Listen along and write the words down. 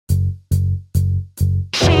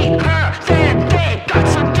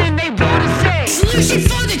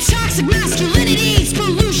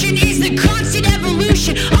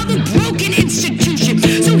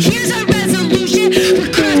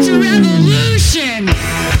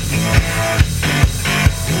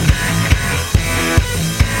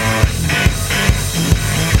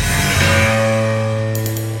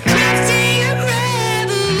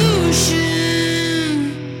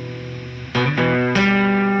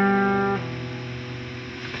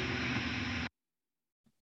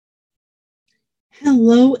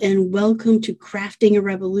Hello and welcome to Crafting a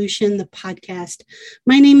Revolution, the podcast.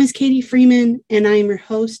 My name is Katie Freeman and I am your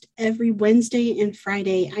host. Every Wednesday and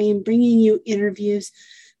Friday, I am bringing you interviews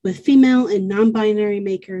with female and non-binary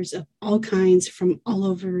makers of all kinds from all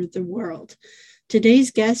over the world.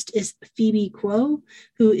 Today's guest is Phoebe Kuo,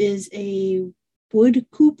 who is a wood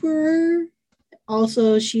cooperer.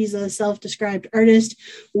 Also, she's a self-described artist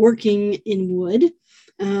working in wood.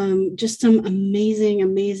 Just some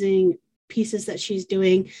amazing pieces that she's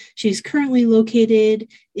doing. She's currently located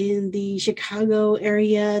in the Chicago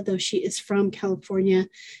area, though she is from California.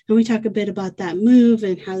 And we talk a bit about that move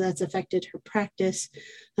and how that's affected her practice.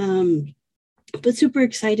 But super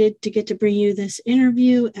excited to get to bring you this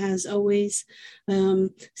interview as always.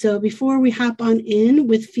 So before we hop on in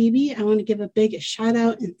with Phoebe, I want to give a big shout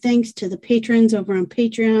out and thanks to the patrons over on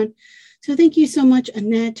Patreon. So thank you so much,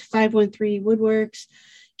 Annette, 513 Woodworks,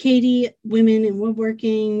 Katie, Women in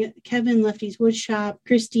Woodworking, Kevin, Lefty's Woodshop,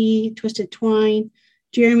 Christy, Twisted Twine,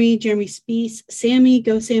 Jeremy Speece, Sammy,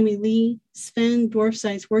 Go Sammy Lee, Sven, Dwarf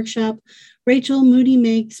Size Workshop, Rachel, Moody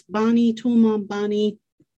Makes, Bonnie, Tool Mom Bonnie,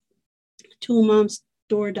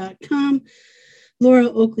 toolmomstore.com, Laura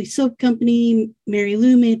Oakley Soap Company, Mary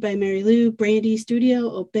Lou, Made by Mary Lou, Brandy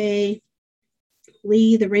Studio, Obey,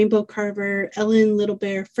 Lee, The Rainbow Carver, Ellen, Little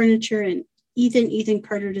Bear Furniture, and Ethan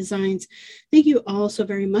Carter Designs. Thank you all so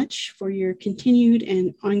very much for your continued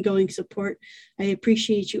and ongoing support. I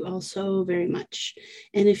appreciate you all so very much.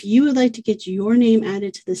 And if you would like to get your name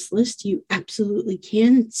added to this list, you absolutely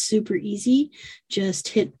can. It's super easy. Just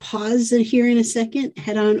hit pause here in a second,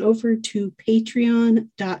 head on over to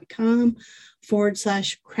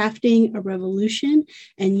patreon.com/crafting a revolution,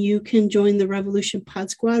 and you can join the Revolution Pod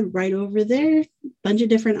Squad right over there. Bunch of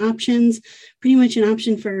different options, pretty much an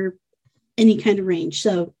option for any kind of range.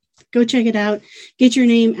 So go check it out. Get your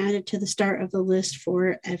name added to the start of the list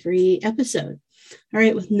for every episode. All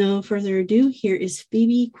right, with no further ado, here is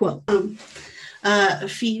Phoebe Kuo.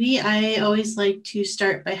 Phoebe, I always like to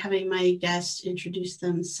start by having my guests introduce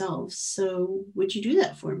themselves. So would you do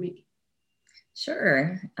that for me?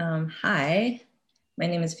 Sure. Hi, my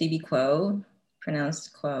name is Phoebe Kuo,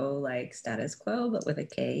 pronounced Quo like status quo, but with a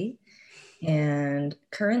K. And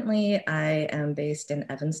currently I am based in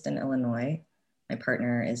Evanston, Illinois. My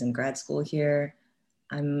partner is in grad school here.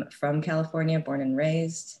 I'm from California, born and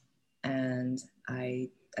raised, and I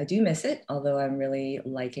do miss it, although I'm really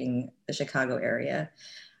liking the Chicago area.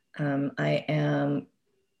 I am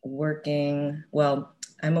working, well,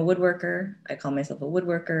 I'm a woodworker. I call myself a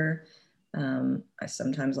woodworker. I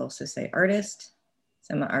sometimes also say artist.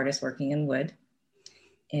 So I'm an artist working in wood.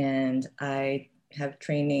 And I have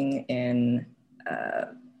training in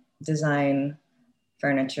design,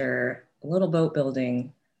 furniture, a little boat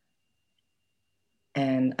building.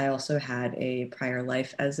 And I also had a prior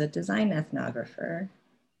life as a design ethnographer.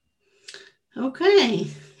 Okay.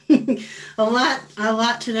 a lot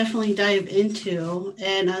to definitely dive into.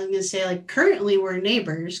 And I was going to say, like, currently we're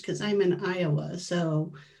neighbors because I'm in Iowa.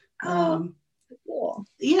 So, cool.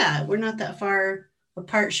 Yeah, we're not that far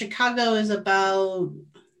apart. Chicago is about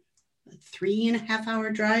a 3.5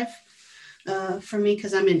 hour drive for me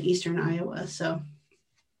because I'm in Eastern Iowa. So,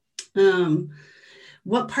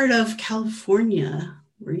 what part of California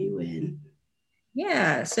were you in?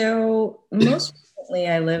 Yeah, so most recently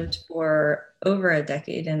I lived for over a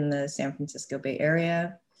decade in the San Francisco Bay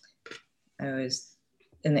Area. I was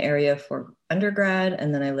in the area for undergrad,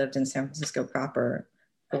 and then I lived in San Francisco proper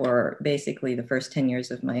for basically the first 10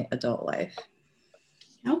 years of my adult life.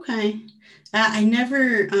 Okay. I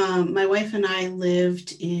never, my wife and I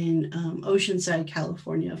lived in Oceanside,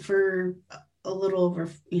 California for a little over,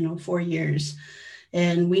 4 years.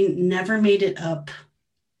 And we never made it up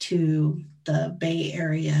to the Bay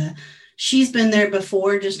Area. She's been there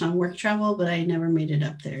before just on work travel, but I never made it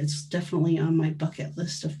up there. It's definitely on my bucket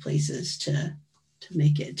list of places to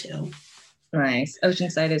make it to. Nice.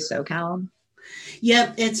 Oceanside is SoCal?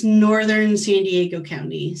 Yep, it's northern San Diego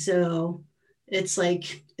County. So it's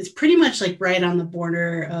pretty much like right on the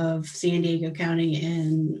border of San Diego County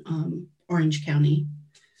and Orange County.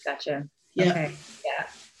 Gotcha. Yep. Okay.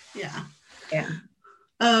 Yeah.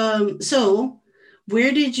 So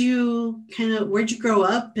where'd you grow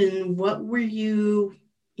up and what were you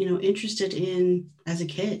interested in as a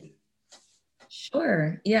kid?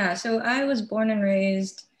 Sure. Yeah. So I was born and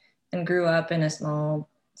raised and grew up in a small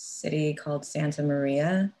city called Santa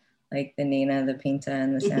Maria, like the Nina, the Pinta,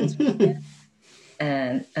 and the Santa Maria.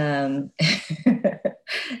 And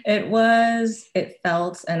it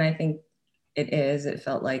felt, and I think it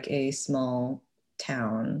felt like a small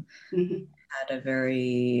town. Mm-hmm. Had a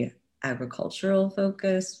very agricultural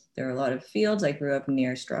focus. There were a lot of fields. I grew up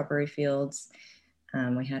near strawberry fields.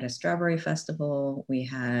 We had a strawberry festival. We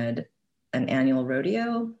had an annual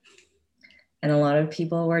rodeo. And a lot of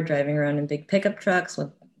people were driving around in big pickup trucks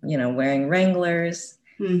with, wearing Wranglers.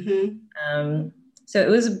 So it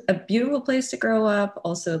was a beautiful place to grow up,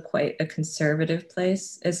 also quite a conservative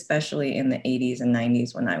place, especially in the 80s and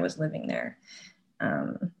 90s when I was living there.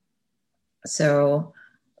 So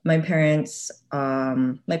my parents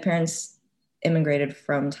immigrated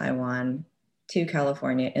from Taiwan to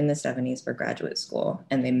California in the 70s for graduate school,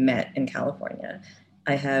 and they met in California.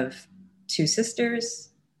 I have 2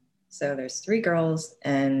 sisters, so there's 3 girls,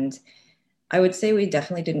 and I would say we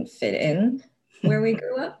definitely didn't fit in where we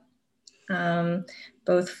grew up,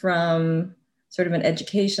 both from sort of an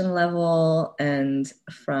education level and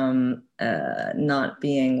from not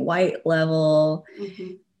being white level.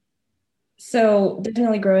 So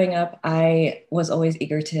definitely growing up, I was always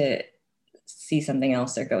eager to see something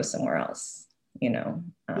else or go somewhere else,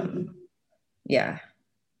 Yeah.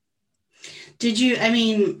 Did you,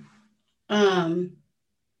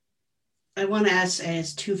 I want to ask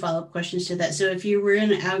 2 follow-up questions to that. So if you were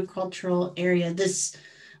in an agricultural area,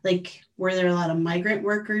 were there a lot of migrant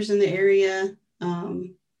workers in the area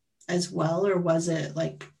as well, or was it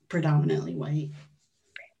like predominantly white?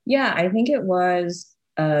 Yeah, I think it was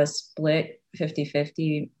a split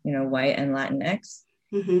 50-50, white and Latinx.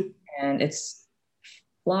 And it's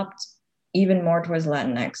flopped even more towards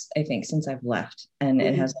Latinx, I think, since I've left. And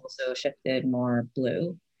it has also shifted more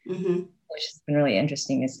blue, which has been really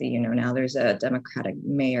interesting to see. Now there's a Democratic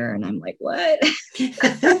mayor, and I'm like, what? It's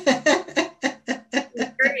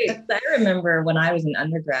great. I remember when I was an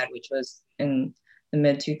undergrad, which was in the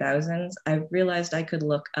mid 2000s, I realized I could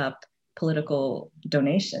look up political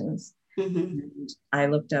donations. And I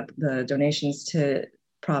looked up the donations to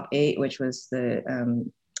Prop 8, which was the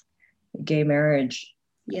gay marriage.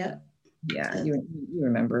 Yeah. Yeah, you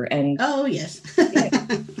remember. And oh yes,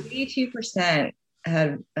 82%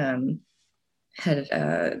 had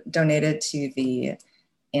donated to the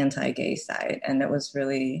anti-gay side, and it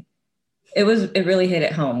really hit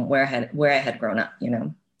at home where I had grown up.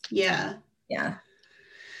 Yeah.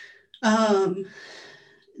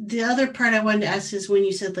 The other part I wanted to ask is when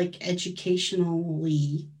you said like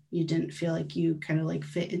educationally you didn't feel like you kind of like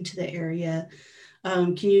fit into the area.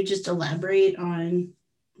 Can you just elaborate on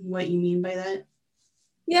what you mean by that?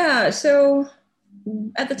 Yeah. So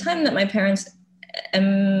at the time that my parents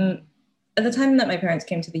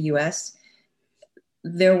came to the U.S.,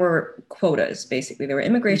 there were quotas, basically. There were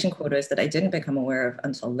immigration quotas that I didn't become aware of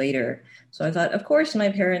until later. So I thought, of course, my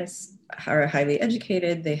parents are highly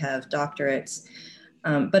educated. They have doctorates.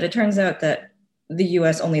 But it turns out that the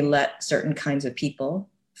U.S. only let certain kinds of people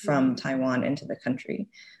from Taiwan into the country.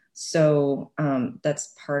 So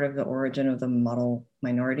that's part of the origin of the model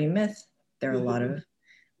minority myth. There are a lot of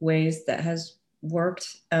ways that has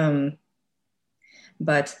worked.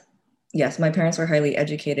 But yes, my parents were highly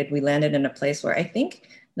educated. We landed in a place where I think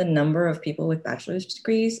the number of people with bachelor's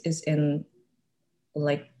degrees is in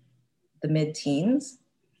like the mid-teens.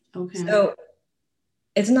 Okay. So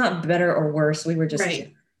it's not better or worse. We were just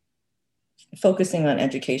focusing on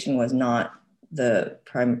education was not the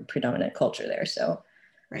predominant culture there. So,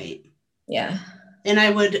 right. Yeah. And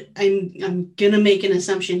I'm going to make an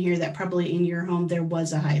assumption here that probably in your home, there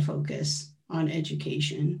was a high focus on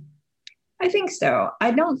education. I think so.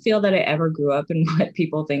 I don't feel that I ever grew up in what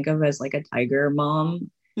people think of as like a tiger mom.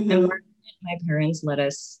 And my parents let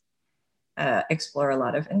us explore a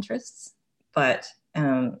lot of interests, but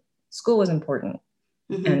school was important.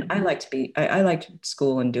 And I liked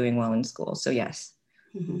school and doing well in school. So yes.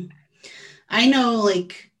 I know,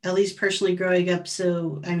 like, at least personally growing up.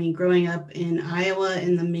 So, growing up in Iowa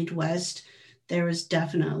in the Midwest, there was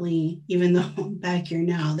definitely, even though I'm back here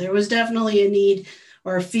now, there was definitely a need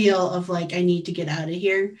or a feel of like, I need to get out of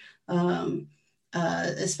here.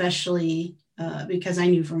 Especially because I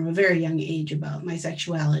knew from a very young age about my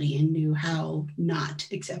sexuality and knew how not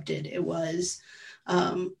accepted it was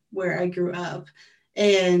where I grew up.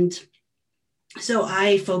 And so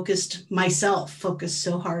I focused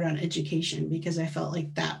so hard on education because I felt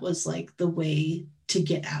like that was like the way to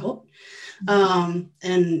get out. And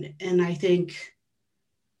I think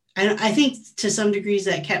to some degrees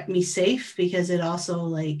that kept me safe because it also,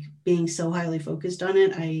 like, being so highly focused on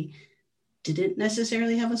it, I didn't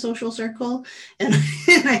necessarily have a social circle. And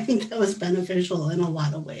I think that was beneficial in a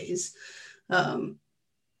lot of ways.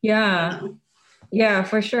 Yeah,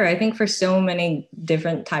 for sure. I think for so many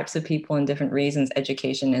different types of people and different reasons,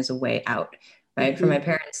 education is a way out, right? For my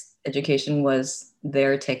parents, education was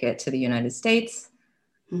their ticket to the United States.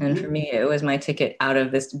 And for me, it was my ticket out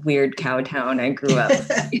of this weird cow town I grew up,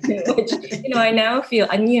 which, I now feel,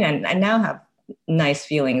 and I now have nice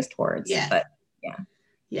feelings towards. Yeah. But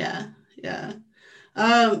Yeah.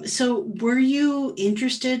 So were you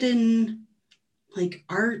interested in like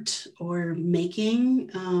art or making,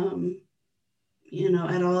 at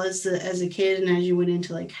all as a kid and as you went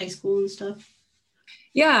into like high school and stuff?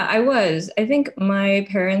 Yeah, I was. I think my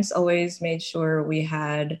parents always made sure we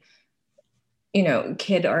had,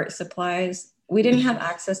 kid art supplies. We didn't have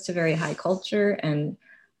access to very high culture, and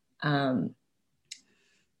um,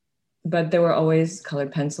 but there were always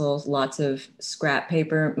colored pencils, lots of scrap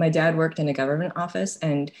paper. My dad worked in a government office,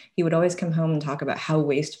 and he would always come home and talk about how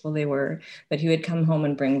wasteful they were. But he would come home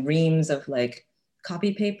and bring reams of like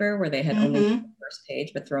copy paper where they had only the first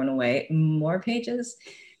page but thrown away more pages.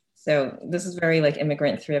 So this is very like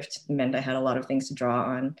immigrant thrift, meant I had a lot of things to draw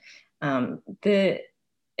on. The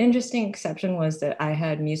interesting exception was that I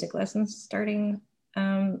had music lessons starting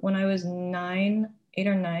when I was 8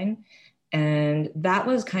 or 9. And that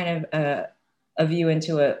was kind of a view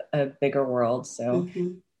into a bigger world. So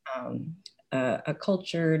a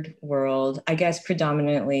cultured world, I guess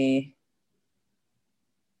predominantly.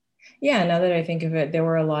 Yeah, now that I think of it, there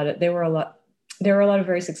were a lot of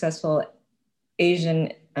very successful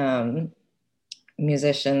Asian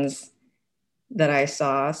musicians that I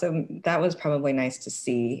saw. So that was probably nice to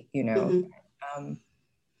see,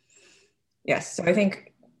 yes. So I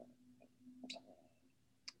think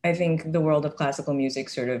the world of classical music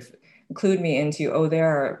sort of clued me into,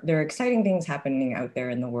 there are exciting things happening out there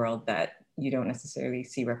in the world that you don't necessarily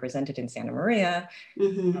see represented in Santa Maria.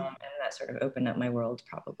 And that sort of opened up my world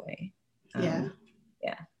probably. Yeah.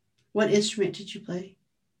 Yeah. What instrument did you play?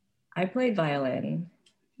 I played violin.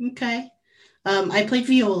 Okay. I played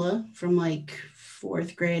viola from like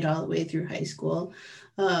 4th grade all the way through high school.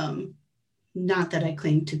 Not that I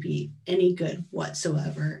claimed to be any good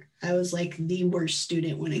whatsoever. I was like the worst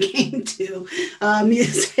student when it came to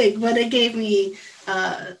music, but it gave me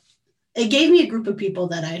a group of people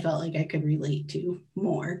that I felt like I could relate to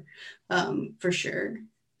more, for sure.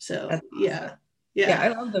 So awesome. Yeah, I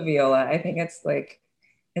love the viola. I think it's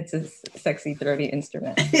a sexy, throaty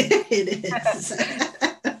instrument. It is.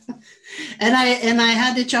 And I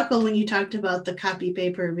had to chuckle when you talked about the copy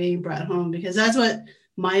paper being brought home, because that's what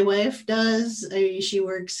my wife does. I mean, she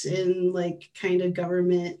works in like kind of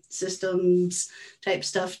government systems type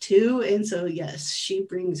stuff too. And so, yes, she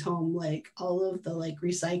brings home like all of the like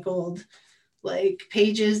recycled like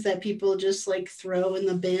pages that people just like throw in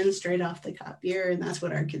the bin straight off the copier. And that's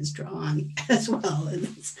what our kids draw on as well. And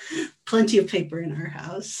it's plenty of paper in our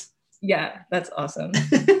house. Yeah, that's awesome.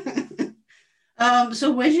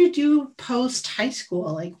 So what did you do post high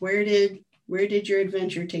school? Like where did your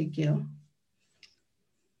adventure take you?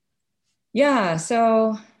 Yeah,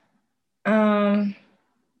 so when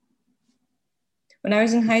I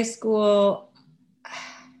was in high school,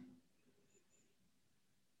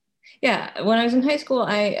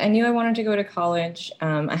 I knew I wanted to go to college.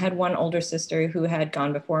 I had one older sister who had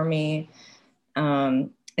gone before me, and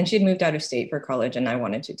she had moved out of state for college, and I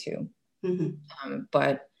wanted to too.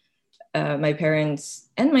 But my parents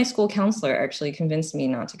and my school counselor actually convinced me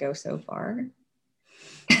not to go so far.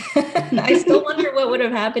 I still wonder what would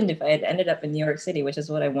have happened if I had ended up in New York City, which is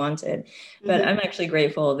what I wanted. But I'm actually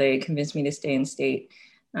grateful they convinced me to stay in state.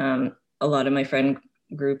 A lot of my friend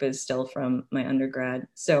group is still from my undergrad.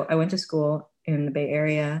 So I went to school in the Bay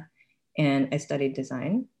Area and I studied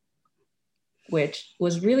design, which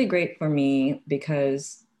was really great for me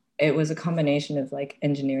because it was a combination of like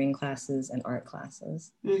engineering classes and art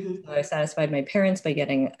classes. So I satisfied my parents by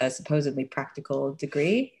getting a supposedly practical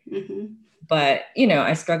degree. But,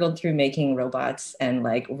 I struggled through making robots and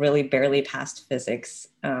like really barely passed physics.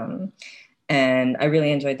 And I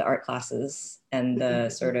really enjoyed the art classes and the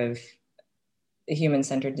sort of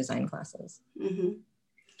human-centered design classes.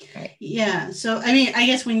 Right. Yeah. So, I mean, I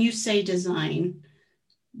guess when you say design,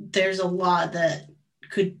 there's a lot that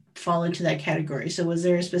could fall into that category. So was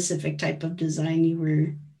there a specific type of design you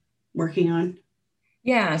were working on?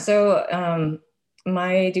 Yeah. So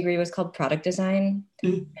my degree was called product design,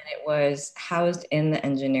 and it was housed in the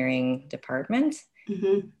engineering department,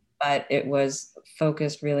 but it was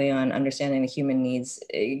focused really on understanding the human needs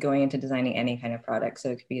going into designing any kind of product.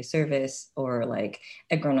 So it could be a service or like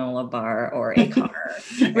a granola bar or a car.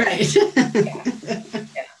 Right. Yeah.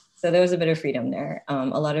 So there was a bit of freedom there.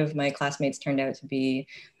 A lot of my classmates turned out to be,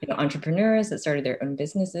 entrepreneurs that started their own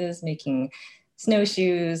businesses, making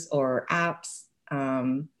snowshoes or apps.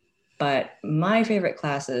 But my favorite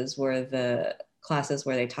classes were the classes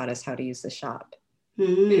where they taught us how to use the shop.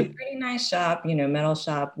 We had a pretty nice shop, metal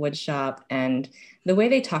shop, wood shop. And the way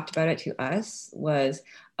they talked about it to us was,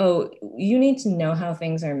 oh, you need to know how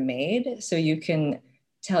things are made so you can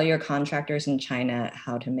tell your contractors in China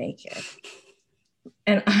how to make it.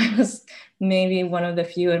 And I was maybe one of the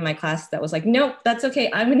few in my class that was like, nope, that's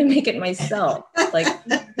okay. I'm going to make it myself. Like,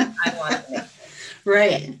 I want to make it.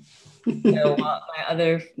 Right. So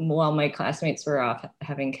while my classmates were off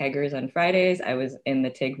having keggers on Fridays, I was in the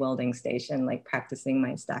TIG welding station, like practicing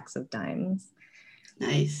my stacks of dimes.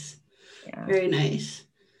 Nice. Yeah. Very nice.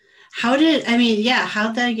 How'd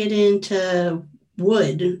that get into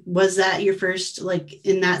wood? Was that your first, like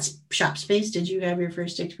in that shop space? Did you have your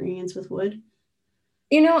first experience with wood?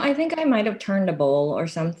 I think I might have turned a bowl or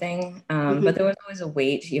something, but there was always a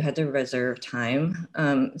wait. You had to reserve time.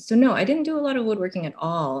 So no, I didn't do a lot of woodworking at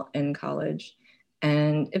all in college.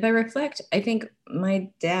 And if I reflect, I think my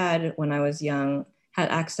dad, when I was young, had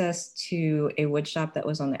access to a wood shop that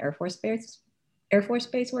was on the Air Force Base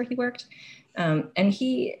where he worked. And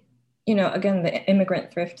he, again, the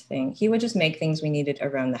immigrant thrift thing, he would just make things we needed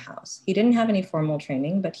around the house. He didn't have any formal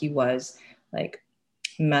training, but he was like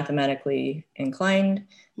mathematically inclined.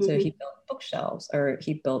 So he built bookshelves, or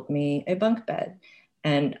he built me a bunk bed.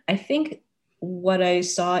 And I think what I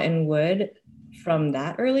saw in wood from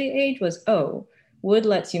that early age was, wood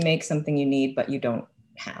lets you make something you need, but you don't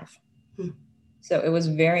have. So it was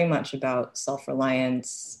very much about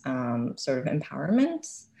self-reliance, sort of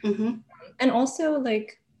empowerment, and also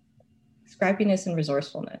like scrappiness and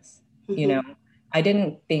resourcefulness. I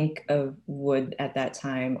didn't think of wood at that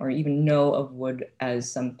time, or even know of wood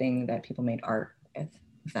as something that people made art with,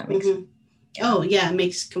 if that makes sense. Yeah. Oh yeah, it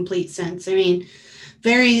makes complete sense. I mean,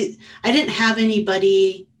 I didn't have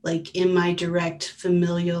anybody like in my direct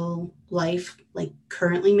familial life, like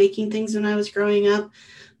currently making things when I was growing up.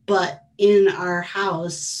 But in our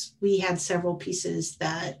house, we had several pieces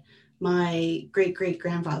that my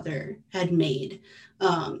great-great-grandfather had made.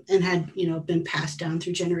 And had, been passed down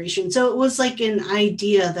through generations. So it was like an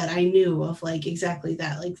idea that I knew of, like exactly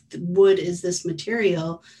that, like wood is this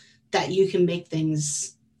material that you can make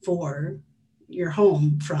things for your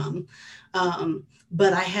home from.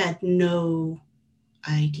 But I had no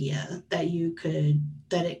idea that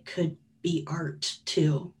it could be art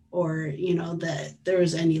too, or, that there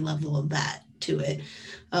was any level of that to it.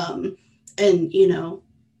 And,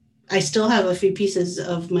 I still have a few pieces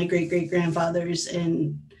of my great-great-grandfather's,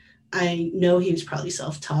 and I know he was probably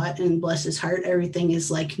self-taught, and bless his heart, everything is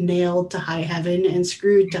like nailed to high heaven and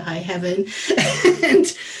screwed to high heaven.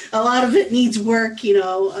 And a lot of it needs work,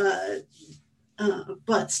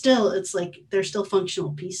 but still it's like, they're still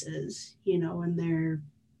functional pieces, and they're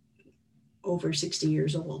over 60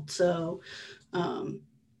 years old. So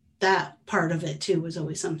that part of it too was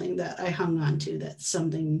always something that I hung on to. That's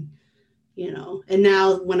something, and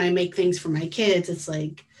now when I make things for my kids, it's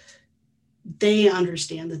like they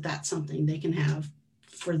understand that that's something they can have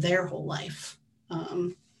for their whole life,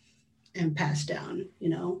 and pass down,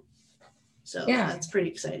 so yeah, that's pretty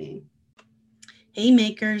exciting. Hey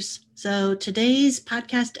makers. So today's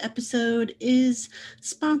podcast episode is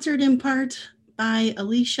sponsored in part by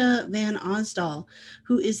Alicia Van Osdal,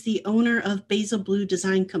 who is the owner of Basil Blue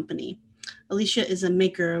Design Company. Alicia is a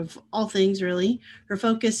maker of all things, really. Her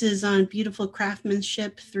focus is on beautiful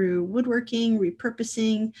craftsmanship through woodworking,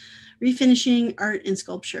 repurposing, refinishing, art, and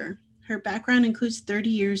sculpture. Her background includes 30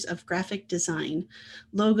 years of graphic design,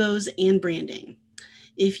 logos, and branding.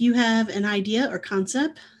 If you have an idea or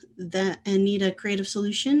concept and need a creative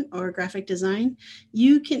solution or graphic design,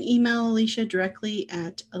 you can email Alicia directly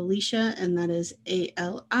at Alicia, and that is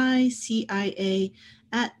ALICIA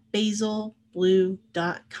at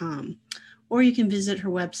basilblue.com. Or you can visit her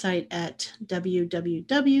website at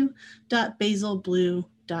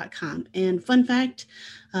www.basilblue.com. And fun fact,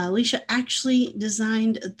 Alicia actually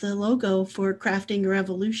designed the logo for Crafting a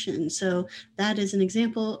Revolution. So that is an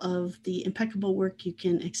example of the impeccable work you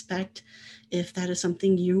can expect if that is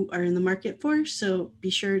something you are in the market for. So be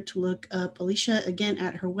sure to look up Alicia again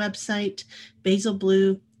at her website,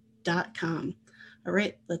 basilblue.com. All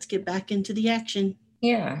right, let's get back into the action.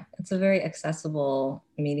 Yeah, it's a very accessible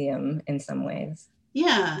medium in some ways.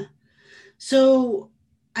 Yeah. So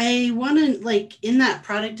I want to, like, in that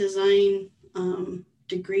product design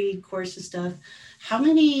degree course and stuff, how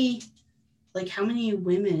many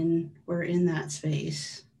women were in that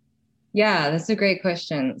space? Yeah, that's a great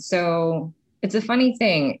question. So it's a funny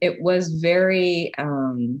thing. It was very,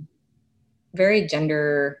 very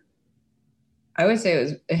gender. I would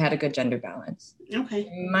say it had a good gender balance. Okay.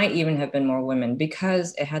 It might even have been more women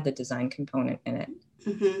because it had the design component in it.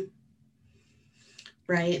 Mm-hmm.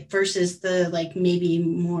 Right. Versus the maybe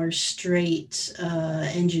more straight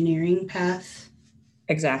engineering path.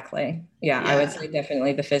 Exactly. Yeah, I would say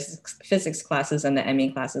definitely the physics classes and the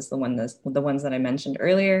ME classes, the ones that I mentioned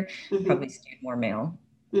earlier, probably skewed more male.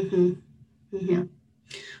 Mm-hmm. Yeah. Mm-hmm.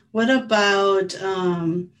 What about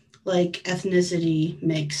like ethnicity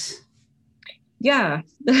mix? Yeah.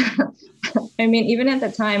 I mean, even at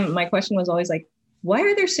the time, my question was always like, why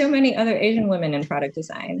are there so many other Asian women in product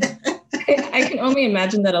design? I can only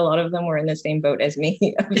imagine that a lot of them were in the same boat as me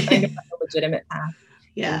of trying to find a legitimate path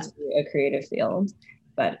Yeah. into a creative field,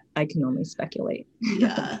 but I can only speculate.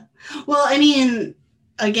 Yeah. Well, I mean,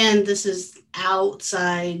 again, this is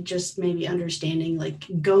outside just maybe understanding like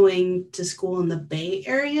going to school in the Bay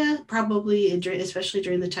Area, probably, especially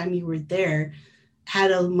during the time you were there,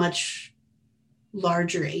 had a much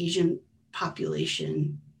larger Asian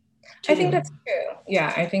population I think too. that's true.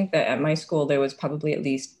 Yeah, I think that at my school there was probably at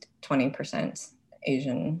least 20%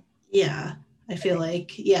 Asian. Yeah. I feel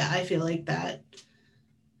like that.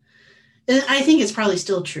 And I think it's probably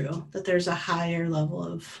still true that there's a higher level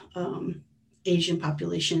of Asian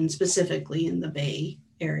population, specifically in the Bay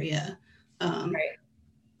Area. Um, Right.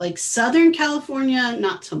 like Southern California,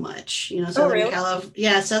 not so much. You know, Oh,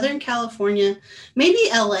 really? Southern California, maybe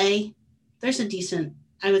LA. There's a decent,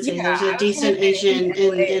 I would Yeah, say, there's a I was gonna decent say I think Asian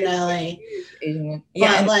LA in is a LA, huge Asian.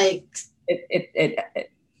 Yeah, but and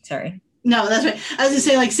like, sorry. no, that's right. I was gonna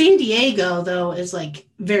say like San Diego though is like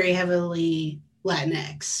very heavily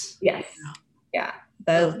Latinx. Yes. You know? Yeah.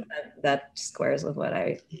 That, Um, that that squares with what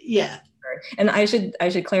I yeah. heard. And I should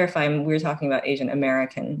clarify, we were talking about Asian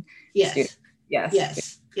American students. Yes. Yes.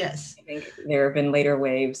 Yes. Yes. I think there have been later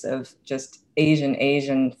waves of just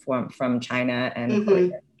Asian from China and Korea,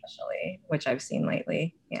 Mm-hmm. especially, which I've seen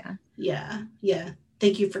lately. Yeah. Yeah. Yeah.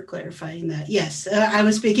 Thank you for clarifying that. Yes, I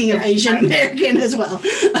was speaking of Yeah. Asian American as well.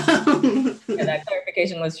 Yeah, that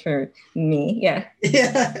clarification was for me. Yeah.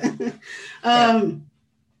 Yeah. Yeah.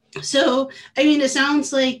 So, I mean, it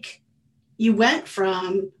sounds like you went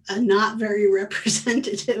from a not very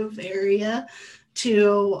representative area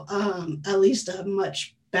to at least a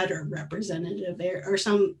much better representative area, or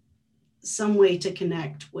some way to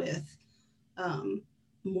connect with um,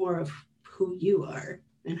 more of who you are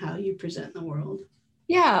and how you present in the world.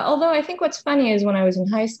 Yeah. Although I think what's funny is when I was in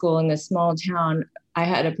high school in this small town, I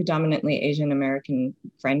had a predominantly Asian American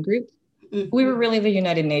friend group. We were Mm-hmm. really the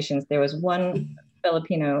United Nations. There was one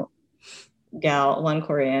Filipino gal, one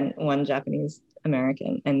Korean, one Japanese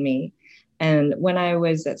American, and me. And when I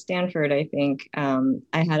was at Stanford, I think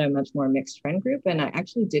I had a much more mixed friend group, and I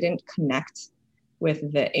actually didn't connect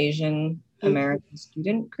with the Asian American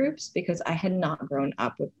student groups because I had not grown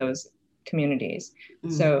up with those communities.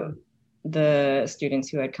 So Mm-hmm. the students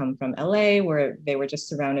who had come from LA were they were just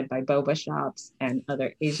surrounded by boba shops and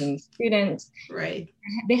other Asian students. Right.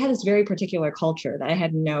 They had this very particular culture that I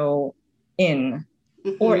had no in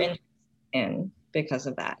or Mm-hmm. interest in because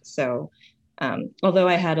of that. So although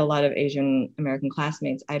I had a lot of Asian American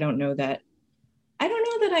classmates, I don't know that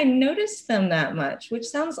I noticed them that much, which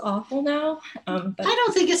sounds awful now. But I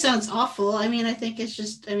don't think it sounds awful. I mean, I think it's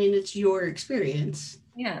just, I mean, it's your experience.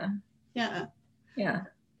 yeah, Yeah. yeah.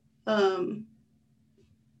 Um,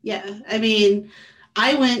 yeah. I mean,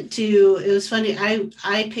 I went to, it was funny.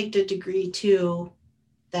 I picked a degree too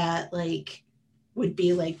that like would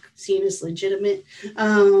be like seen as legitimate,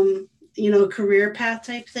 career path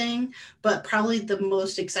type thing. But probably the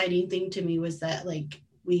most exciting thing to me was that like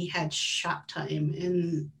we had shop time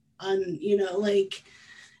and like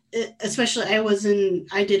especially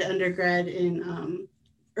I did undergrad in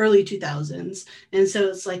early 2000s, and so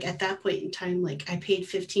it's like at that point in time like I paid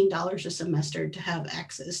 $15 a semester to have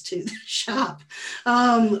access to the shop,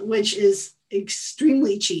 which is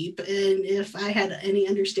extremely cheap. And if I had any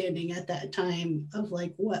understanding at that time of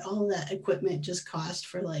like what all that equipment just cost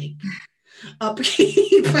for like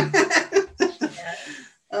upkeep.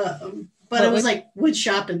 Yeah. But it was like wood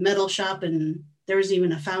shop and metal shop, and there was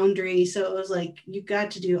even a foundry. So it was like you got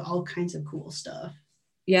to do all kinds of cool stuff.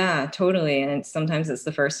 Yeah, totally. And sometimes it's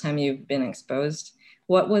the first time you've been exposed.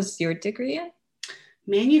 What was your degree in?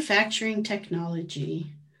 Manufacturing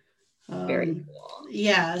technology. Very cool.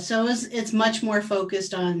 Yeah, so it's much more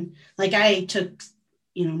focused on like I took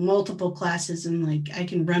multiple classes and like I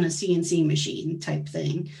can run a CNC machine type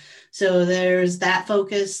thing. So there's that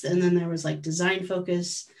focus, and then there was like design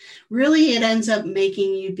focus. Really, it ends up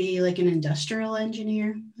making you be like an industrial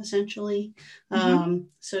engineer, essentially. Mm-hmm.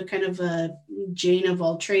 So kind of a Jane of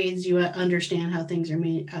all trades. You understand how things are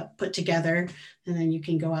made, put together, and then you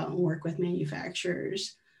can go out and work with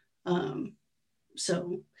manufacturers.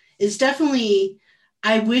 So it's definitely,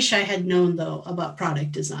 I wish I had known though about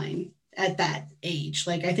product design at that age.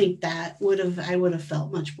 Like I think I would have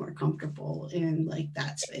felt much more comfortable in like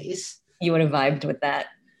that space. You would have vibed with that.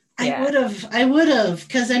 Yeah. I would have,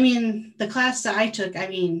 because I mean, the class that I took, I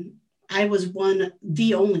mean, I was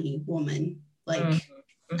the only woman, like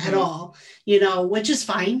at all, you know, which is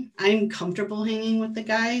fine. I'm comfortable hanging with the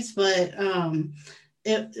guys, but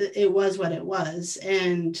it was what it was.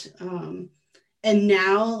 And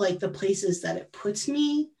now, like, the places that it puts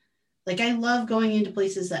me, like, I love going into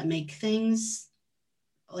places that make things.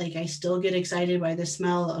 Like, I still get excited by the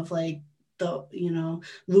smell of, like, the, you know,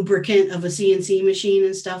 lubricant of a CNC machine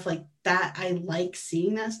and stuff like that. I like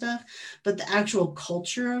seeing that stuff, but the actual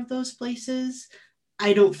culture of those places,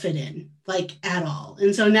 I don't fit in, like, at all.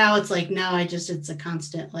 And so now it's like, it's a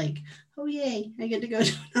constant, like, oh yay, I get to go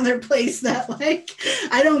to another place that, like,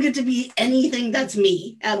 I don't get to be anything that's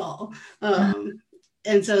me at all.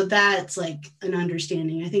 And so that's like an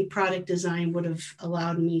understanding. I think product design would have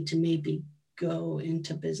allowed me to maybe go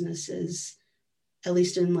into businesses, at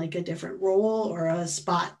least in like a different role or a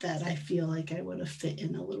spot that I feel like I would have fit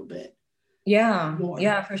in a little bit. Yeah,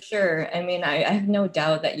 for sure. I mean, I have no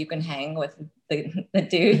doubt that you can hang with the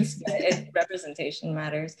dudes, but representation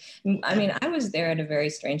matters. I mean, I was there at a very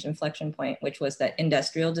strange inflection point, which was that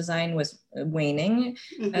industrial design was waning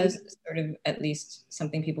as sort of at least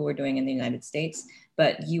something people were doing in the United States,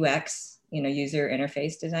 but UX, you know, user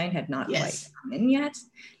interface design had not quite come in yet.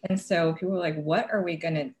 And so people were like, what are we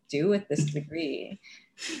going to do with this degree?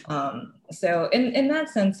 So in that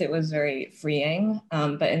sense, it was very freeing.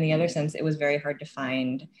 But in the other sense, it was very hard to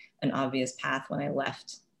find an obvious path when I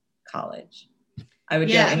left college. I would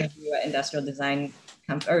go interview at industrial design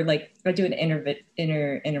or like I'd do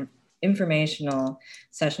an informational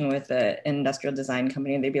session with an industrial design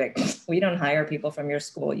company, and they'd be like, we don't hire people from your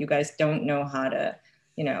school. You guys don't know how to,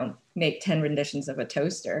 you know, make 10 renditions of a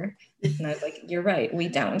toaster. And I was like, you're right, we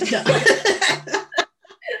don't.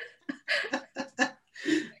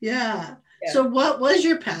 Yeah. So what was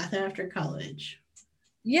your path after college?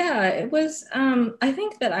 Yeah, it was, I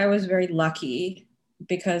think that I was very lucky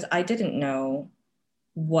because I didn't know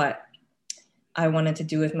what I wanted to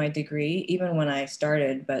do with my degree, even when I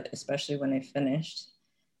started, but especially when I finished.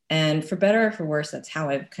 And for better or for worse, that's how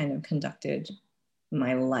I've kind of conducted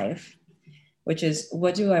my life, which is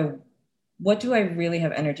what do I really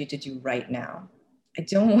have energy to do right now? I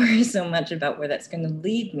don't worry so much about where that's going to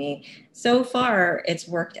lead me. So far, it's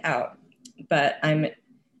worked out, but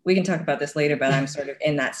we can talk about this later, but I'm sort of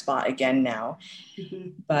in that spot again now.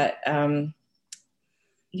 But I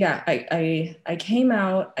came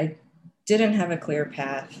out, I didn't have a clear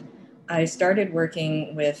path. I started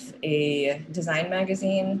working with a design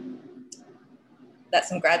magazine that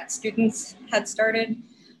some grad students had started.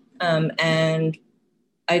 And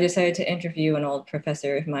I decided to interview an old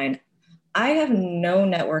professor of mine. I have no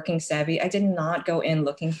networking savvy. I did not go in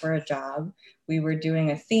looking for a job. We were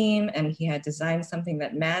doing a theme and he had designed something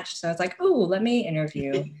that matched. So I was like, oh, let me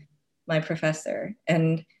interview my professor.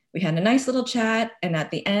 And we had a nice little chat. And at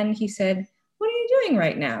the end, he said, what are you doing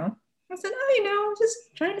right now? I said, oh, you know, just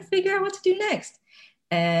trying to figure out what to do next.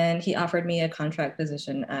 And he offered me a contract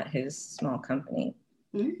position at his small company.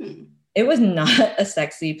 It was not a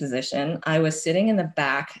sexy position. I was sitting in the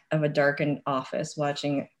back of a darkened office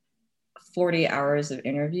watching 40 hours of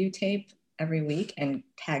interview tape every week and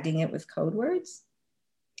tagging it with code words.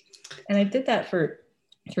 And I did that for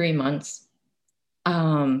 3 months.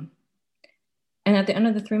 And at the end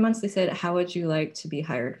of the 3 months, they said, how would you like to be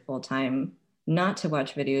hired full-time, not to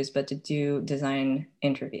watch videos, but to do design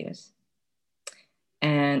interviews?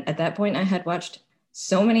 And at that point, I had watched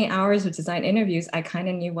so many hours of design interviews, I kind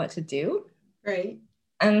of knew what to do. Right.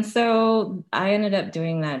 And so I ended up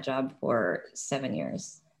doing that job for 7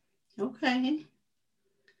 years. Okay.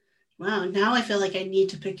 Wow. Now I feel like I need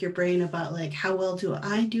to pick your brain about like, how well do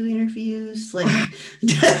I do interviews? Like,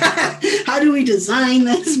 how do we design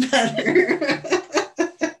this better?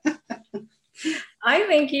 I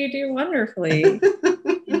think you do wonderfully.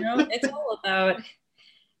 You know, it's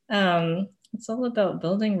all about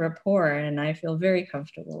building rapport, and I feel very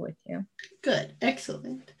comfortable with you. Good.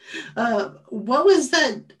 Excellent. What was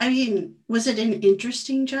that? I mean, was it an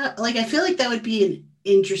interesting job? Like, I feel like that would be an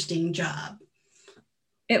interesting job.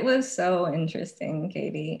 It was so interesting,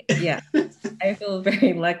 Katie. Yeah, I feel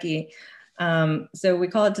very lucky. So we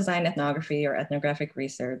call it design ethnography or ethnographic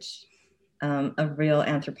research. A real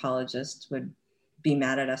anthropologist would be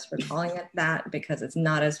mad at us for calling it that because it's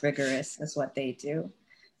not as rigorous as what they do.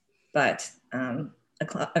 But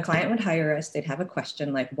a client would hire us. They'd have a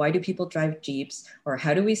question like, why do people drive Jeeps? Or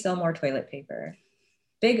how do we sell more toilet paper?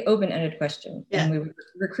 Big open-ended question. Yeah. And we would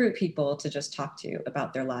recruit people to just talk to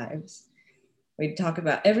about their lives. We'd talk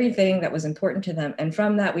about everything that was important to them. And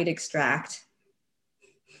from that, we'd extract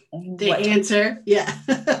the answer. Yeah.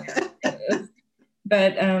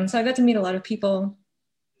 But so I got to meet a lot of people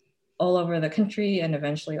all over the country and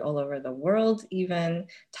eventually all over the world, even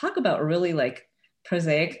talk about really like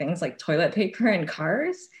prosaic things like toilet paper and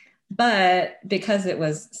cars. But because it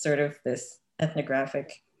was sort of this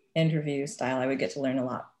ethnographic interview style, I would get to learn a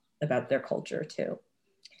lot about their culture too.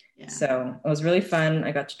 Yeah. So it was really fun.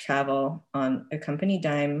 I got to travel on a company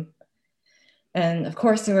dime. And of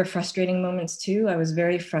course, there were frustrating moments too. I was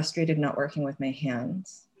very frustrated not working with my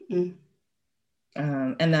hands. Mm.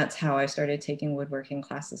 And that's how I started taking woodworking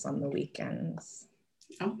classes on the weekends.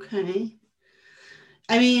 Okay.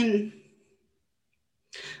 I mean,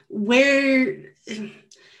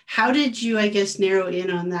 how did you, I guess, narrow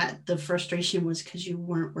in on that? The frustration was because you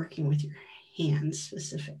weren't working with your hands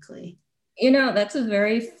specifically. That's a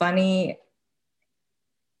very funny,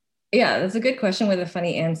 that's a good question with a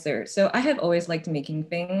funny answer. So I have always liked making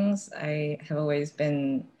things. I have always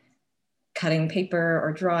been cutting paper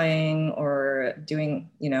or drawing or doing,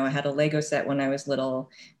 I had a Lego set when I was little,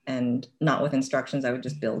 and not with instructions. I would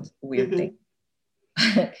just build weird things.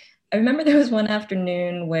 I remember there was one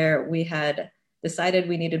afternoon where we had decided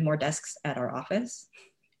we needed more desks at our office.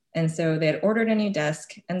 And so they had ordered a new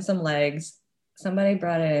desk and some legs. Somebody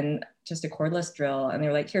brought in just a cordless drill and they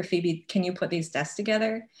were like, here, Phoebe, can you put these desks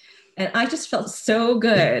together? And I just felt so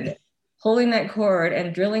good holding that cord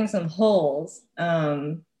and drilling some holes.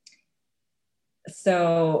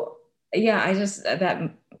 So yeah,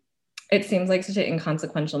 it seems like such an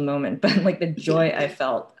inconsequential moment, but like the joy I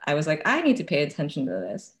felt, I was like, I need to pay attention to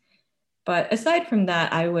this. But aside from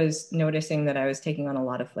that, I was noticing that I was taking on a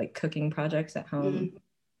lot of like cooking projects at home. Mm-hmm.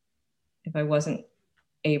 If I wasn't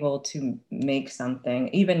able to make something,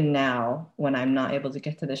 even now when I'm not able to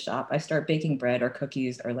get to the shop, I start baking bread or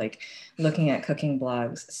cookies or like looking at cooking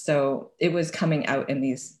blogs. So it was coming out in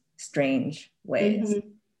these strange ways.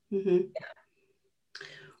 Mm-hmm. Mm-hmm. Yeah.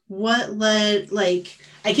 What led, like,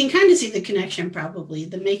 I can kind of see the connection probably,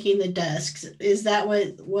 the making the desks. Is that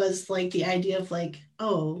what was like the idea of like,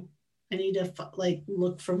 oh, I need to like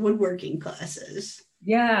look for woodworking classes?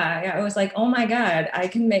 Yeah. It was like, oh my God, I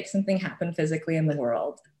can make something happen physically in the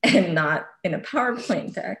world and not in a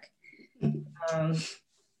PowerPoint deck.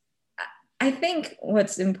 I think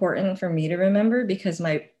what's important for me to remember, because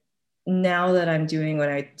now that I'm doing what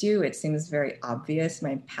I do, it seems very obvious.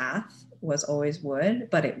 My path was always wood,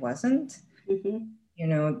 but it wasn't.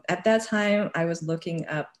 Mm-hmm. At that time I was looking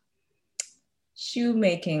up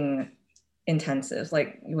shoemaking intensives,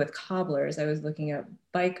 like with cobblers. I was looking up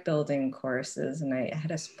bike building courses and I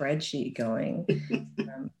had a spreadsheet going.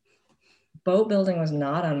 Boat building was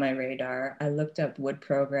not on my radar. I looked up wood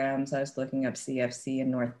programs. I was looking up CFC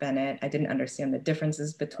and North Bennett. I didn't understand the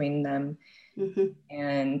differences between them. Mm-hmm.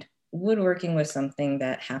 And woodworking was something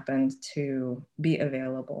that happened to be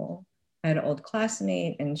available. I had an old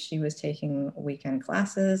classmate and she was taking weekend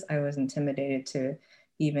classes. I was intimidated to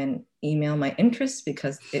even email my interests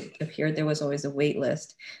because it appeared there was always a wait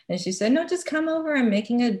list. And she said, no, just come over. I'm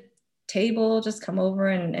making a table. Just come over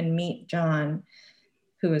and meet John,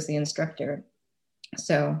 who was the instructor.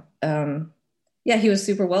 So he was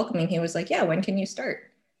super welcoming. He was like, yeah, when can you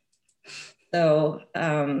start? So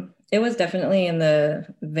it was definitely in the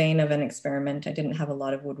vein of an experiment. I didn't have a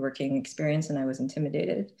lot of woodworking experience and I was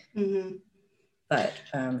intimidated. Mm-hmm. But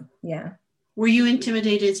yeah. Were you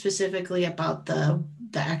intimidated specifically about the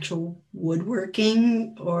actual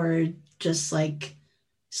woodworking, or just like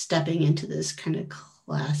stepping into this kind of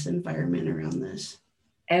class environment around this?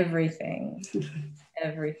 Everything.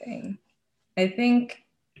 Everything. I think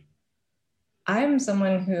I'm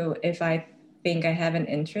someone who, if I think I have an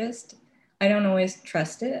interest, I don't always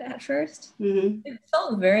trust it at first. Mm-hmm. It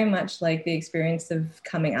felt very much like the experience of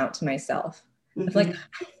coming out to myself. Mm-hmm. Of like,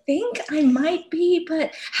 I think I might be,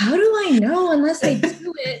 but how do I know unless I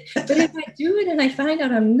do it? But if I do it and I find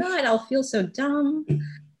out I'm not, I'll feel so dumb.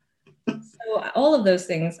 So all of those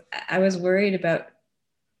things, I was worried about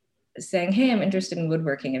saying, hey, I'm interested in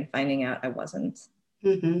woodworking, and finding out I wasn't.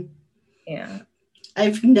 Mm-hmm. Yeah.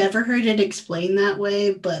 I've never heard it explained that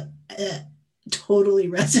way, but it totally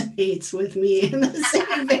resonates with me in the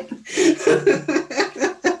same vein.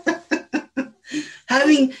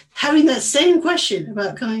 having that same question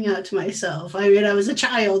about coming out to myself. I mean, I was a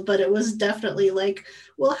child, but it was definitely like,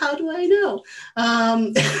 well, how do I know?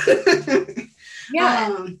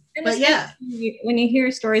 But yeah, when you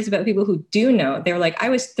hear stories about people who do know, they're like, I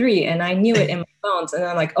was 3 and I knew it in my bones, and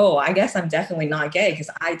I'm like, oh, I guess I'm definitely not gay because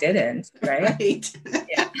I didn't, right?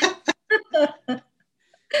 Yeah.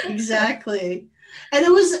 Exactly. And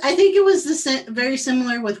I think it was very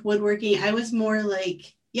similar with woodworking. I was more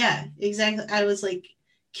like, yeah, exactly. I was like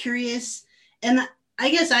curious, and I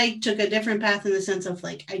guess I took a different path in the sense of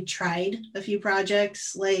like, I tried a few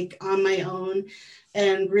projects like on my own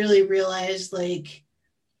and really realized like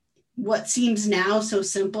what seems now so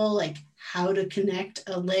simple, like how to connect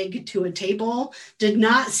a leg to a table did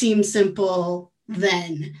not seem simple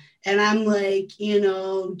then. And I'm like,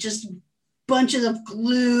 just bunches of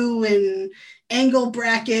glue and angle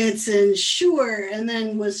brackets and sure, and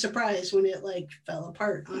then was surprised when it like fell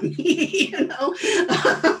apart on me,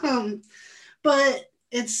 but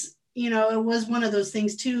it's, it was one of those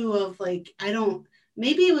things too of like,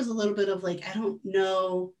 maybe it was a little bit of like, I don't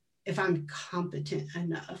know if I'm competent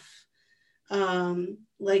enough.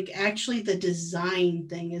 Like actually the design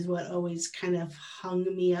thing is what always kind of hung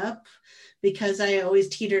me up, because I always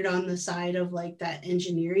teetered on the side of like that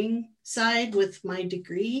engineering side with my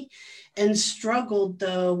degree, and struggled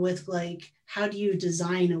though with like, how do you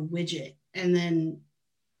design a widget and then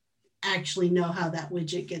actually know how that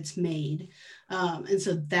widget gets made? And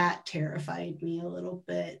so that terrified me a little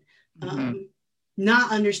bit.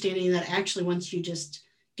 Not understanding that actually once you just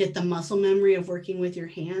get the muscle memory of working with your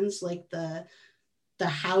hands, like the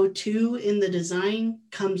how-to in the design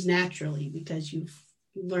comes naturally because you've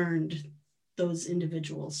learned those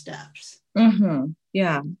individual steps.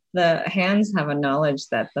 Yeah, the hands have a knowledge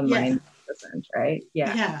that the mind doesn't, right?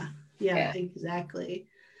 Yeah, exactly.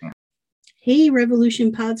 Hey,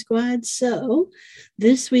 Revolution Pod Squad. So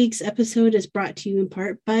this week's episode is brought to you in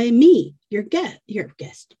part by me, your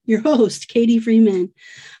host, Katie Freeman.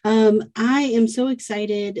 I am so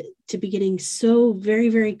excited to be getting so very,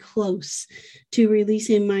 very close to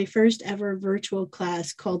releasing my first ever virtual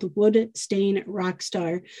class called Wood Stain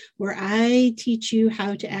Rockstar, where I teach you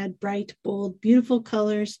how to add bright, bold, beautiful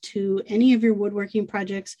colors to any of your woodworking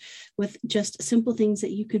projects with just simple things that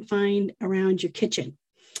you can find around your kitchen.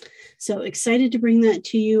 So excited to bring that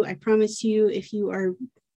to you. I promise you, if you are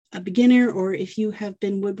a beginner or if you have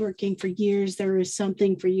been woodworking for years, there is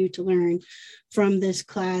something for you to learn from this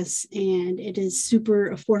class. And it is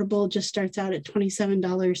super affordable, just starts out at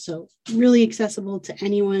 $27. So really accessible to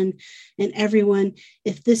anyone and everyone.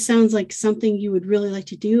 If this sounds like something you would really like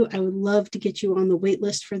to do, I would love to get you on the wait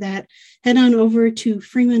list for that. Head on over to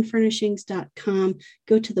freemanfurnishings.com,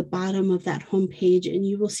 go to the bottom of that homepage, and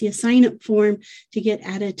you will see a sign up form to get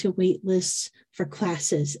added to wait lists for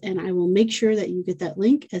classes. And I will make sure that you get that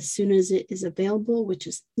link as soon as it is available, which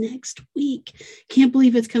is next week. Can't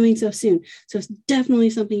believe it's coming so soon. So it's definitely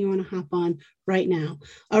something you want to hop on right now.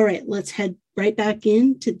 All right, let's head right back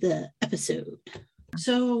into the episode.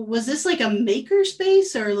 So was this like a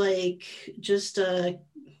makerspace or like just a...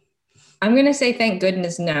 I'm going to say thank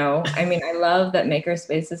goodness no. I mean, I love that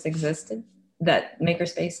makerspaces exist,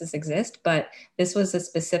 but this was a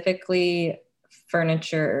specifically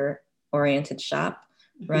furniture oriented shop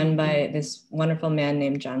run by this wonderful man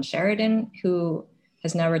named John Sheridan, who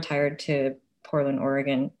has now retired to Portland,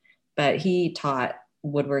 Oregon, but he taught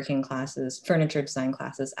woodworking classes, furniture design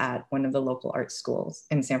classes at one of the local art schools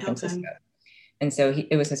in San Francisco. Okay. And so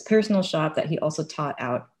it was his personal shop that he also taught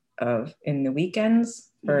out of in the weekends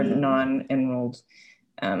for non-enrolled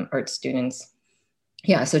art students.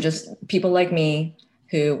 Yeah, so just people like me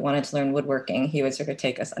who wanted to learn woodworking, he would sort of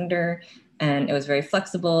take us under, and it was very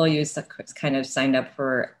flexible. You kind of signed up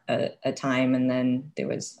for a time, and then there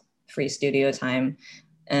was free studio time,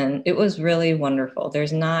 and it was really wonderful.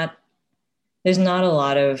 There's not a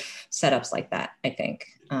lot of setups like that, I think.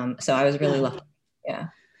 So I was really lucky. Yeah.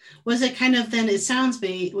 Was it kind of then? It sounds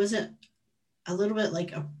was it a little bit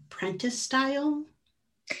like apprentice style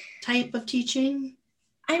type of teaching?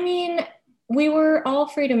 I mean, we were all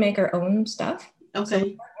free to make our own stuff. Okay. So we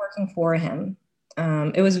weren't working for him.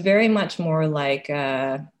 It was very much more like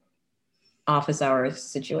a office hours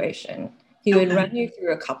situation. He would run you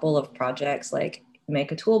through a couple of projects, like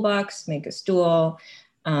make a toolbox, make a stool.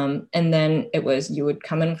 And then you would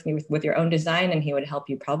come in with your own design, and he would help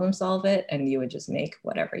you problem solve it, and you would just make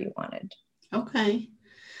whatever you wanted. Okay.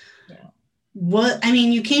 Yeah.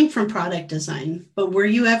 You came from product design, but were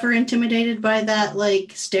you ever intimidated by that,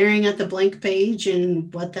 like staring at the blank page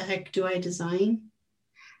and what the heck do I design?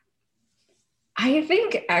 I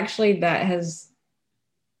think actually that has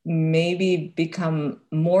maybe become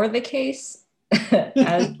more the case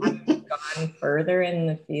as we've gone further in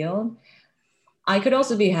the field. I could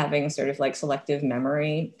also be having sort of like selective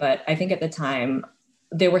memory, but I think at the time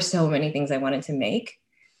there were so many things I wanted to make.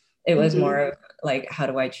 It was more of like, how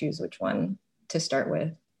do I choose which one to start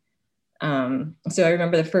with? So I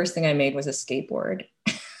remember the first thing I made was a skateboard.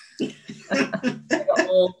 Like an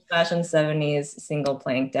old-fashioned 70s single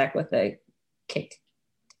plank deck with a kick.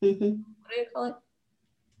 What do you call it?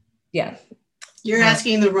 Yeah. You're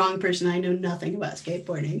asking the wrong person. I know nothing about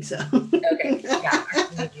skateboarding, so. Okay. Yeah.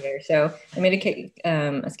 So I made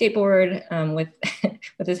a skateboard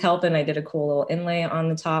with his help, and I did a cool little inlay on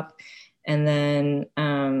the top, and then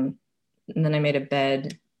I made a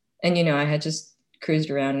bed And, I had just cruised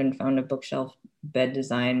around and found a bookshelf bed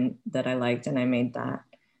design that I liked, and I made that.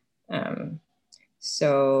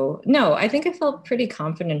 So no, I think I felt pretty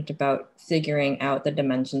confident about figuring out the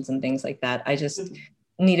dimensions and things like that. I just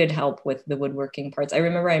needed help with the woodworking parts. I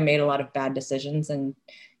remember I made a lot of bad decisions, and,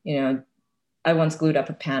 I once glued up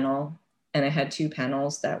a panel, and I had two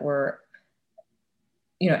panels that were,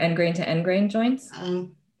 end grain to end grain joints.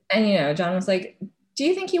 And, John was like, "Do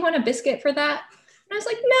you think you want a biscuit for that?" And I was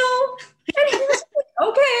like, "No." And he was like,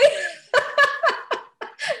 "Okay."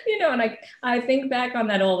 And I think back on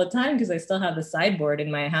that all the time because I still have the sideboard in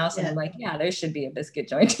my house, and I'm like, yeah, there should be a biscuit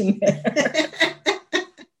joint in there.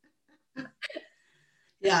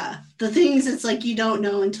 Yeah, the things it's like you don't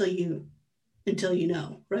know until you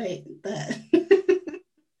know, right? That.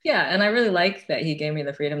 Yeah, and I really like that he gave me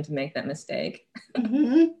the freedom to make that mistake.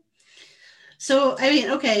 Mm-hmm. So, I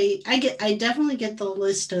mean, okay, I definitely get the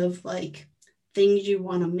list of like things you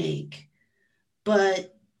want to make,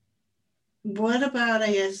 but what about,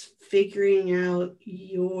 I guess, figuring out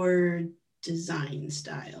your design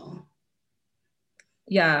style?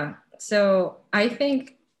 Yeah, so I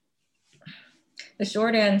think the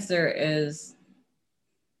short answer is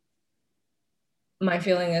my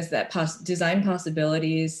feeling is that design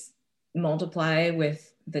possibilities multiply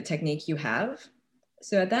with the technique you have.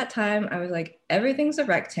 So at that time, I was like, everything's a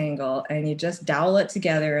rectangle and you just dowel it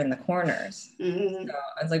together in the corners. Mm-hmm. So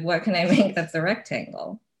I was like, what can I make that's a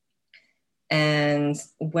rectangle? And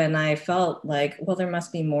when I felt like, well, there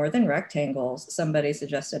must be more than rectangles, somebody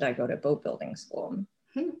suggested I go to boat building school.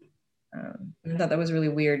 I thought that was really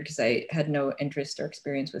weird because I had no interest or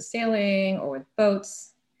experience with sailing or with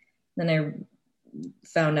boats. Then I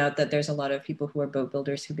found out that there's a lot of people who are boat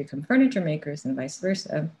builders who become furniture makers and vice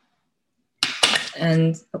versa.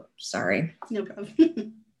 And, sorry. No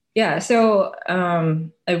problem. Yeah, so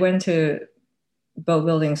I went to boat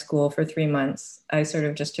building school for 3 months. I sort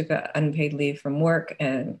of just took an unpaid leave from work,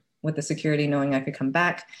 and with the security knowing I could come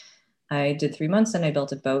back, I did 3 months and I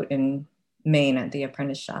built a boat in Maine at the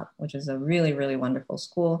Apprentice Shop, which is a really, really wonderful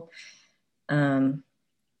school. And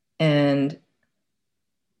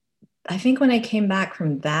I think when I came back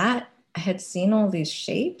from that, I had seen all these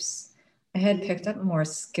shapes. I had picked up more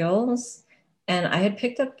skills, and I had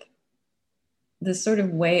picked up this sort of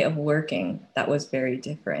way of working that was very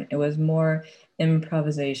different. It was more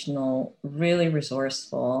improvisational, really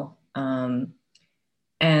resourceful. And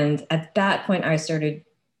at that point, I started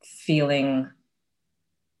feeling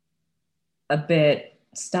a bit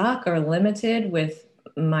stuck or limited with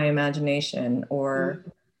my imagination, or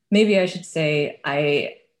maybe I should say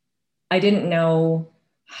I didn't know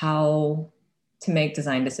how to make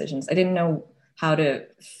design decisions. I didn't know how to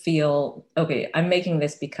feel, okay, I'm making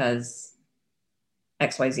this because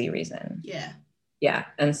XYZ reason. Yeah. Yeah.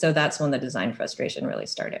 And so that's when the design frustration really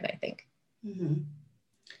started, I think. Mm-hmm.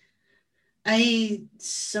 I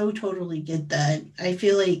so totally get that. I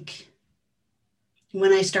feel like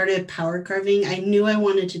when I started power carving, I knew I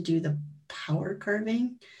wanted to do the power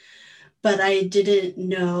carving, but I didn't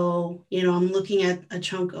know, I'm looking at a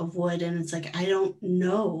chunk of wood and it's like, I don't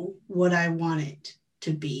know what I want it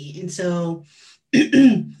to be. And so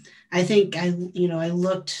I think I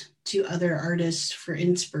looked to other artists for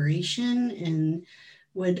inspiration and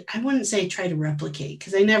I wouldn't say try to replicate,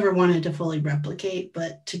 because I never wanted to fully replicate,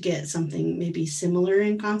 but to get something maybe similar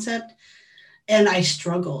in concept. And I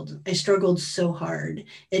struggled so hard.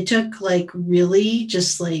 It took really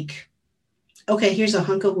just okay, here's a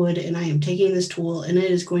hunk of wood and I am taking this tool and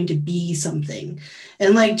it is going to be something.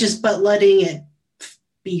 And but letting it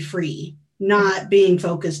be free, not being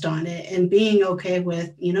focused on it and being okay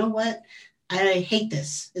with, you know what? I hate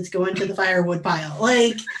this. It's going to the firewood pile.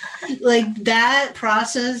 Like that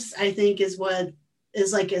process, I think, is what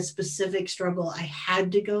is a specific struggle I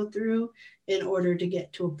had to go through in order to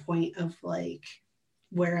get to a point of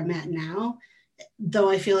where I'm at now. Though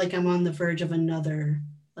I feel like I'm on the verge of another,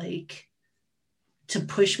 to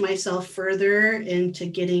push myself further into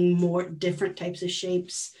getting more different types of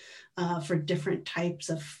shapes for different types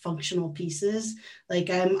of functional pieces.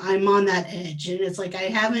 I'm on that edge, and it's I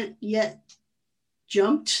haven't yet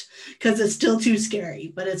jumped because it's still too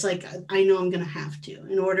scary, but it's I know I'm gonna have to,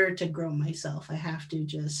 in order to grow myself. I have to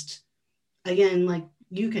just, again,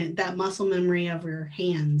 that muscle memory of your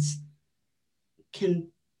hands can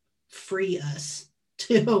free us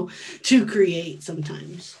to create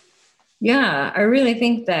sometimes. Yeah, I really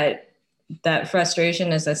think that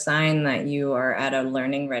frustration is a sign that you are at a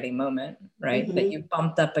learning ready moment, right? Mm-hmm. That you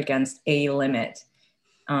bumped up against a limit.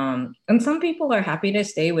 And some people are happy to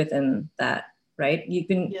stay within that, right? You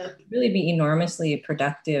can really be enormously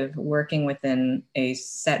productive working within a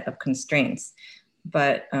set of constraints.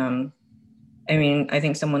 But I mean, I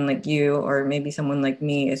think someone like you, or maybe someone like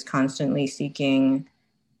me, is constantly seeking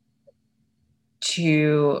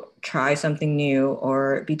to try something new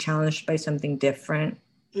or be challenged by something different,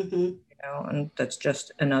 Mm-hmm. and that's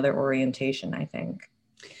just another orientation, I think.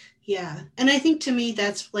 Yeah. And I think to me,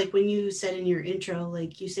 that's like when you said in your intro,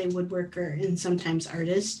 like you say woodworker and sometimes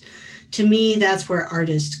artist. To me, that's where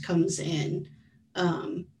artist comes in,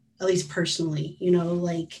 at least personally,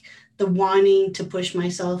 like the wanting to push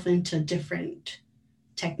myself into different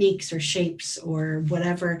techniques or shapes or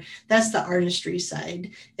whatever. That's the artistry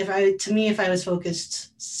side. If I was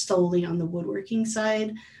focused solely on the woodworking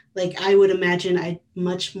side, like I would imagine I'd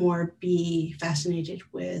much more be fascinated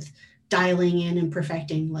with dialing in and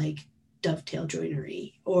perfecting like dovetail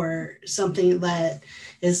joinery or something that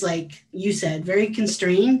is, like you said, very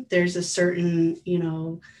constrained. There's a certain,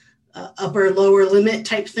 upper lower limit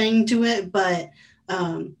type thing to it, but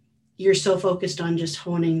you're so focused on just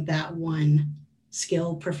honing that one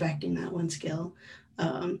skill, perfecting that one skill.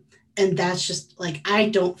 And that's just like, I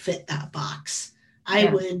don't fit that box. I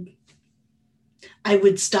Yeah. would I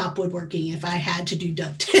would stop woodworking if I had to do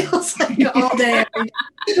DuckTales like all day.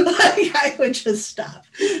 Like, I would just stop.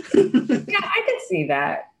 Yeah, I can see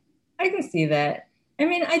that. I can see that. I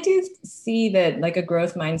mean, I do see that like a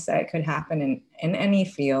growth mindset could happen in any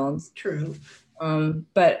field. True.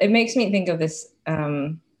 But it makes me think of this.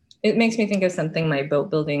 It makes me think of something my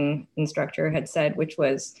boat building instructor had said, which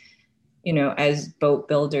was, as boat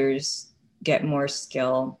builders get more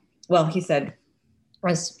skill, well, he said,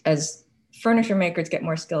 as furniture makers get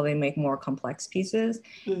more skill, they make more complex pieces.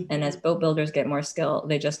 Mm-hmm. And as boat builders get more skill,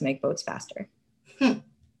 they just make boats faster. And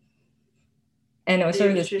it was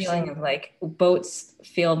sort of this feeling of like boats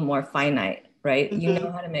feel more finite, right? Mm-hmm. You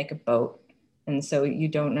know how to make a boat. And so you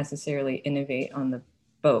don't necessarily innovate on the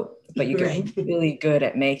boat, but you get really good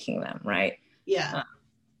at making them, right? Yeah.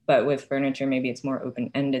 But with furniture, maybe it's more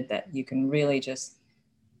open-ended, that you can really just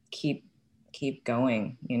keep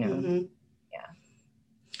going, Mm-hmm. Yeah.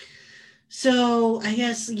 So I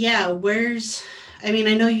guess, yeah, I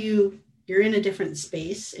know you're in a different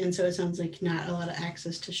space, and so it sounds like not a lot of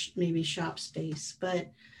access to maybe shop space,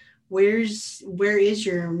 but where is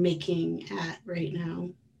your making at right now?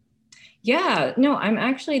 Yeah, no, I'm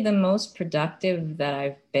actually the most productive that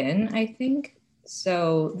I've been, I think.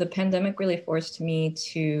 So the pandemic really forced me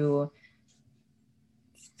to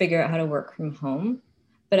figure out how to work from home.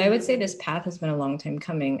 But I would say this path has been a long time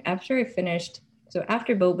coming. After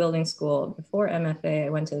boat building school, before MFA, I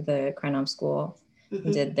went to the Cranham School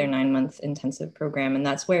and did their 9-month intensive program. And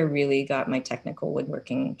that's where I really got my technical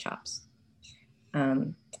woodworking chops.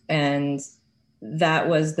 And that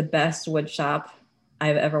was the best wood shop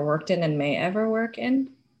I've ever worked in and may ever work in.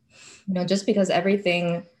 Just because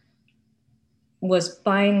everything was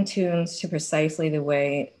fine-tuned to precisely the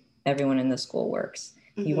way everyone in the school works.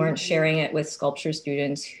 Mm-hmm. You weren't sharing it with sculpture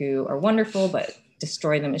students who are wonderful but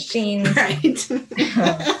destroy the machines. Right.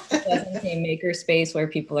 It wasn't a maker space where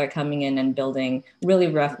people are coming in and building really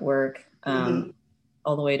rough work,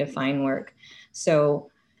 all the way to fine work. So,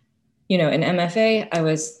 in MFA, I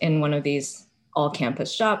was in one of these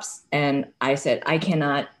all-campus shops, and I said, I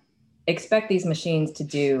cannot expect these machines to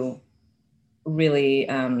do really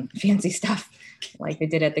fancy stuff like they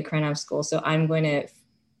did at the Cranham School. So I'm going to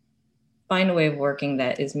find a way of working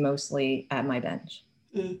that is mostly at my bench.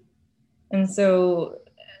 Mm. And so,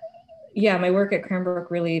 yeah, my work at Cranbrook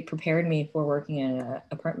really prepared me for working in an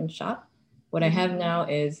apartment shop. What I have now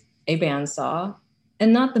is a bandsaw,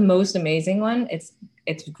 and not the most amazing one. It's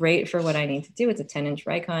great for what I need to do. It's a 10-inch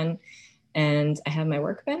Rikon, and I have my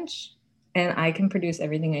workbench, and I can produce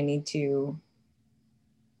everything I need to,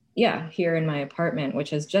 here in my apartment,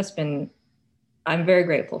 which has just been, I'm very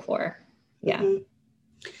grateful for. Yeah. Mm-hmm.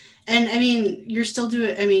 And you're still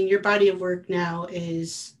doing, your body of work now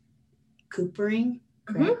is coopering,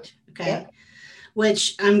 correct? Mm-hmm. Okay. Yeah.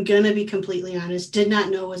 Which I'm going to be completely honest, did not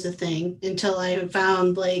know was a thing until I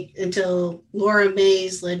found until Laura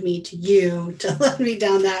Mays led me to you to let me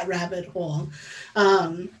down that rabbit hole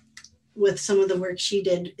with some of the work she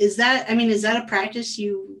did. Is that a practice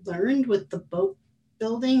you learned with the boat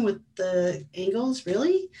building with the angles?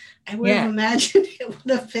 Really? I would have imagined it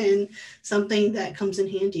would have been something that comes in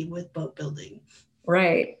handy with boat building.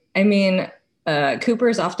 Right.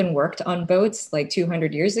 Coopers often worked on boats like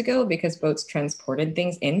 200 years ago because boats transported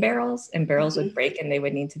things in barrels, and barrels would break and they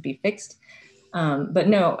would need to be fixed. But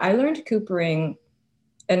no, I learned coopering,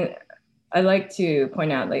 and I like to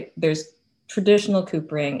point out, there's traditional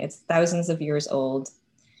coopering. It's thousands of years old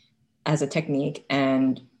as a technique,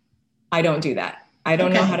 and I don't do that. I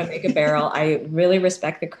don't know how to make a barrel. I really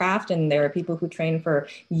respect the craft, and there are people who train for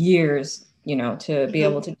years to be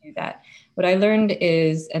able to do that. What I learned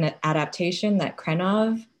is an adaptation that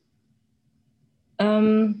Krenov,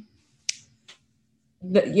 an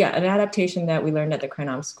adaptation that we learned at the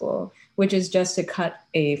Krenov school, which is just to cut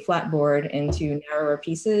a flat board into narrower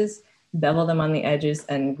pieces, bevel them on the edges,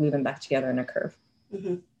 and glue them back together in a curve.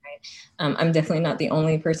 Mm-hmm. I'm definitely not the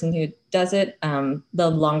only person who does it. The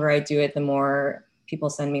longer I do it, the more people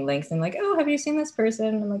send me links and like, oh, have you seen this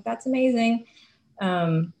person? I'm like, that's amazing.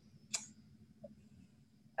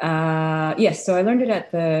 Yes, so I learned it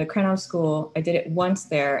at the Krenov school. I did it once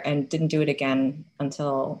there and didn't do it again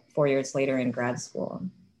until 4 years later in grad school.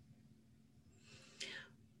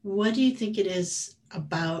 What do you think it is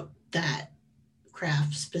about that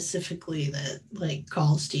craft specifically that like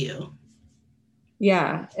calls to you?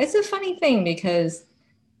 Yeah, it's a funny thing because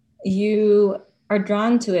you are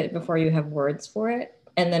drawn to it before you have words for it.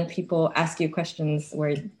 And then people ask you questions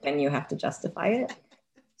where then you have to justify it.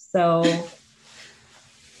 So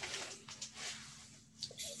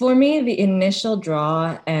for me, the initial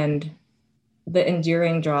draw and the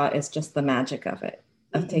enduring draw is just the magic of it,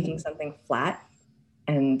 of taking something flat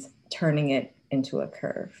and turning it into a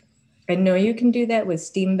curve. I know you can do that with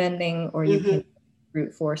steam bending, or you can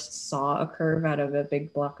brute force saw a curve out of a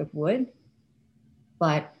big block of wood.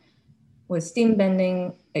 But with steam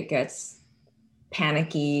bending, it gets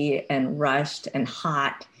panicky and rushed and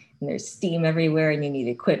hot, and there's steam everywhere, and you need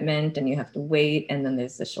equipment, and you have to wait, and then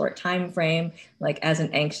there's a short time frame. Like, as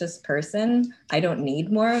an anxious person, I don't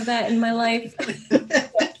need more of that in my life.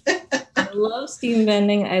 I love steam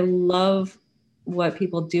bending. I love what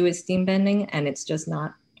people do with steam bending, and it's just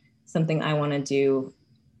not something I want to do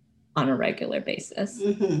on a regular basis.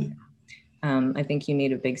 I think you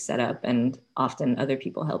need a big setup and often other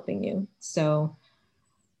people helping you. So,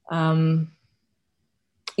 and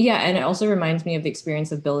it also reminds me of the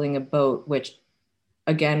experience of building a boat, which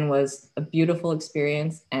again was a beautiful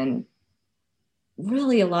experience and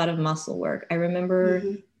really a lot of muscle work. I remember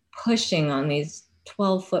pushing on these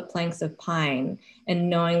 12-foot planks of pine and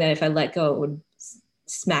knowing that if I let go, it would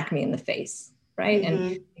smack me in the face, right?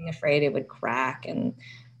 And being afraid it would crack, and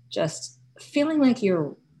just feeling like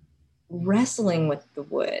you're wrestling with the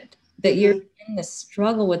wood, that you're in the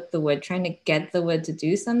struggle with the wood, trying to get the wood to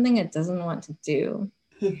do something it doesn't want to do.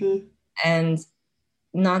 And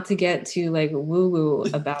not to get too like woo-woo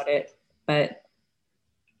about it, but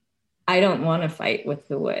I don't want to fight with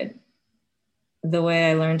the wood. The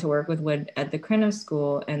way I learned to work with wood at the Krenov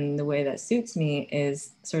school, and the way that suits me,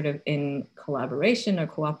 is sort of in collaboration or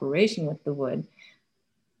cooperation with the wood.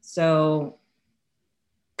 So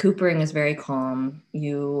coopering is very calm.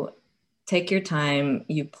 You take your time,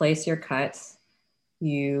 you place your cuts,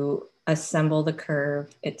 you assemble the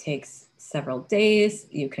curve. It takes several days.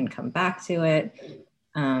 You can come back to it.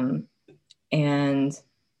 And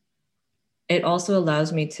it also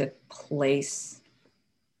allows me to place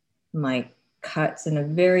my cuts in a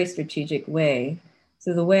very strategic way.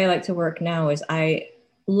 So the way I like to work now is I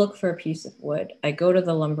look for a piece of wood. I go to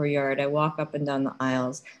the lumber yard. I walk up and down the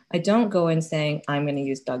aisles. I don't go in saying, I'm going to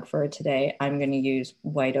use Doug fir today. I'm going to use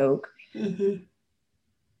white oak.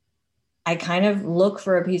 I kind of look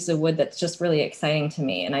for a piece of wood that's just really exciting to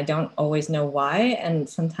me, and I don't always know why. And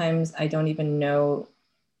sometimes I don't even know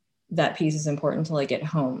that piece is important until I get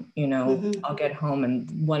home. I'll get home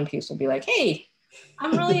and one piece will be like, hey,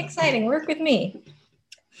 I'm really exciting, work with me.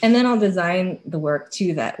 And then I'll design the work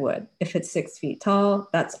to that wood. If it's 6 feet tall,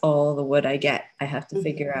 that's all the wood I get. I have to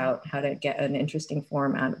figure out how to get an interesting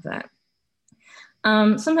form out of that.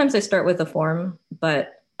 Sometimes I start with a form,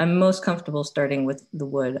 but I'm most comfortable starting with the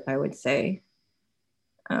wood, I would say.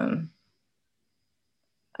 I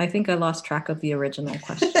think I lost track of the original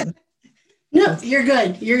question. No, you're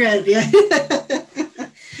good. You're good. Yeah.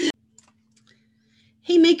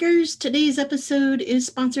 Hey makers, today's episode is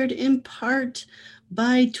sponsored in part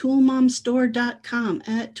by toolmomstore.com.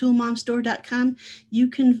 At toolmomstore.com, you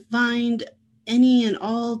can find any and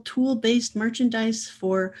all tool-based merchandise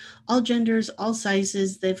for all genders, all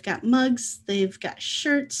sizes. They've got mugs, they've got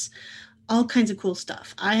shirts, all kinds of cool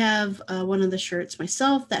stuff. I have one of the shirts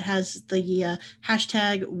myself that has the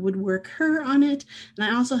hashtag woodworkher on it. And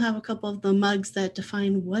I also have a couple of the mugs that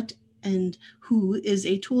define what and who is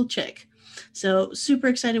a tool chick. So super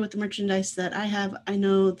excited with the merchandise that I have. I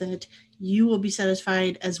know that you will be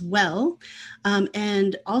satisfied as well.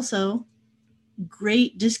 And also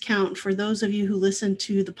great discount for those of you who listen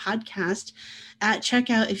to the podcast. At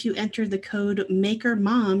checkout, if you enter the code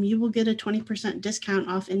MAKERMOM, you will get a 20% discount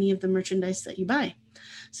off any of the merchandise that you buy.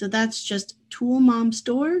 So that's just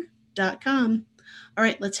toolmomstore.com. All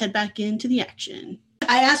right, let's head back into the action.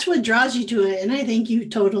 I asked what draws you to it, and I think you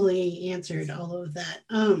totally answered all of that.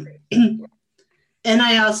 And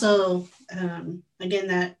I also, again,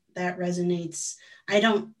 that resonates.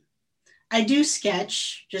 I do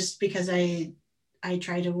sketch just because I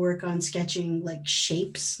try to work on sketching like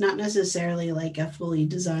shapes, not necessarily like a fully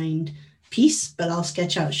designed piece, but I'll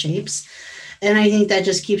sketch out shapes. And I think that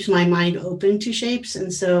just keeps my mind open to shapes.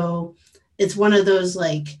 And so it's one of those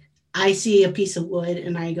like, I see a piece of wood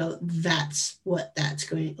and I go, that's what that's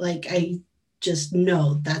going, like, I just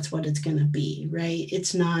know that's what it's going to be, right?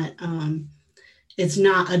 It's not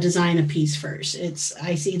a design a piece first. It's,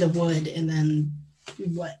 I see the wood and then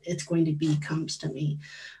what it's going to be comes to me.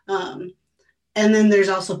 And then there's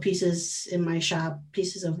also pieces in my shop,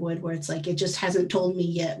 pieces of wood where it's like, it just hasn't told me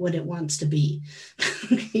yet what it wants to be,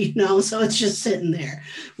 so it's just sitting there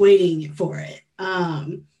waiting for it.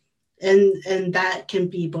 And that can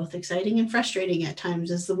be both exciting and frustrating at times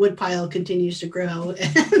as the wood pile continues to grow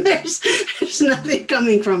and there's nothing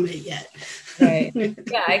coming from it yet. Right.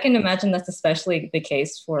 Yeah, I can imagine that's especially the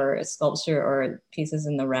case for a sculpture or pieces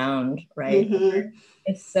in the round, right? Mm-hmm.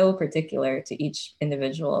 It's so particular to each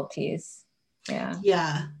individual piece. Yeah.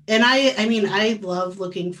 Yeah. And I love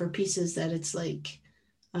looking for pieces that it's like,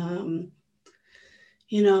 I've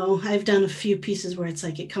done a few pieces where it's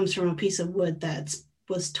like it comes from a piece of wood that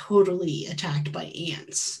was totally attacked by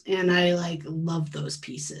ants. And I like love those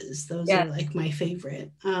pieces. Those are like my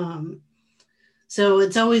favorite. So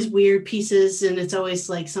it's always weird pieces. And it's always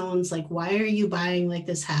like, someone's like, why are you buying like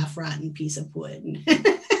this half rotten piece of wood?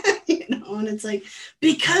 And it's like,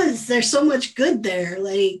 because there's so much good there.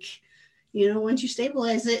 Like, once you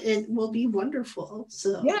stabilize it, it will be wonderful.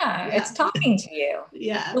 So yeah. It's talking to you.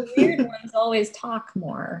 Yeah. The weird ones always talk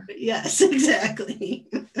more. Yes, exactly.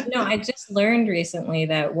 I just learned recently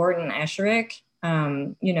that Wharton Esherick,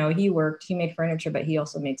 he made furniture, but he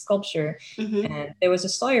also made sculpture. Mm-hmm. And there was a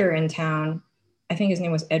sawyer in town, I think his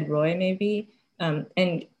name was Ed Roy, maybe.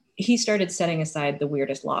 And he started setting aside the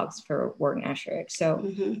weirdest logs for Wharton Esherick. So,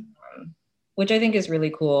 mm-hmm. Which I think is really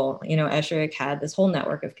cool. Esherick had this whole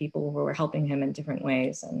network of people who were helping him in different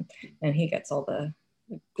ways, and he gets all the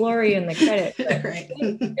glory and the credit. Right.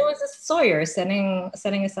 It was a sawyer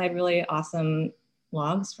setting aside really awesome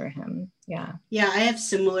logs for him. Yeah. Yeah, I have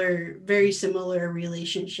very similar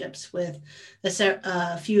relationships with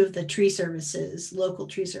a few of the local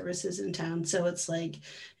tree services in town. So it's like,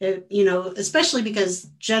 especially because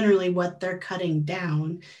generally what they're cutting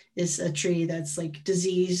down is a tree that's like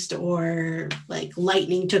diseased or like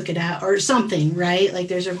lightning took it out or something, right? Like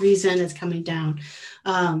there's a reason it's coming down.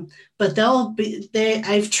 But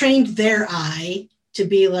I've trained their eye to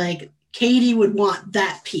be like, Katie would want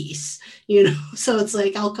that piece, so it's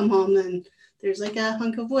like, I'll come home and there's like a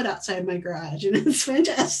hunk of wood outside my garage and it's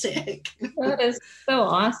fantastic. That is so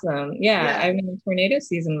awesome. Yeah. I mean, tornado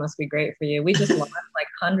season must be great for you. We just lost like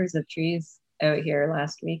hundreds of trees out here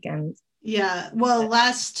last weekend. Yeah. Well,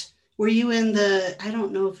 were you in I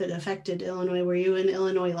don't know if it affected Illinois. Were you in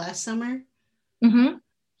Illinois last summer? Mm-hmm.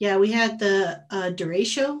 Yeah. We had the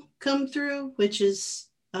derecho come through, which is,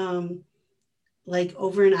 like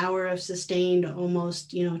over an hour of sustained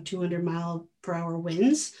almost 200-mile-per-hour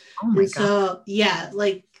winds. Oh my God. So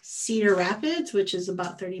like Cedar Rapids, which is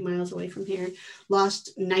about 30 miles away from here,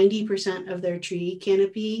 lost 90% of their tree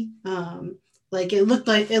canopy. Like it looked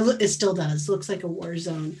like it still does, looks like a war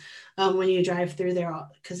zone when you drive through there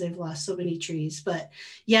because they've lost so many trees. But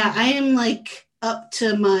yeah, I am like up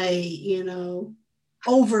to my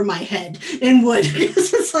over my head in wood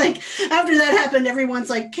because it's like after that happened, everyone's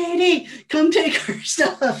like, Katie, come take her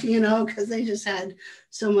stuff, because they just had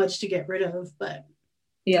so much to get rid of. But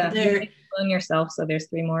yeah, you're killing yourself, so there's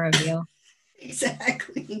 3 more of you.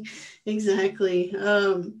 Exactly.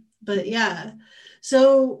 But yeah,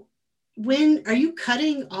 so when are you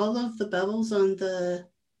cutting all of the bevels on the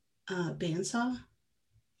bandsaw?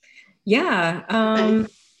 Yeah.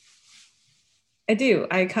 Okay. I do.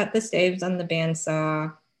 I cut the staves on the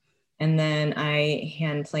bandsaw and then I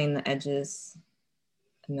hand plane the edges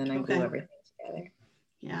and then I glue everything together.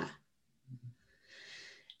 Yeah.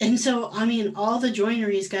 And so, I mean, all the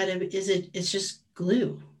joinery's it's just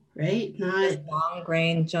glue, right? Not long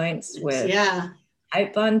grain joints with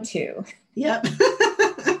pipe bond too. Yep.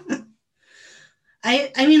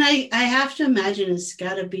 I have to imagine it's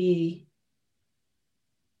got to be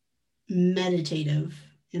meditative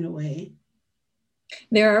in a way.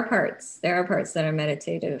 There are parts that are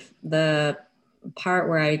meditative. The part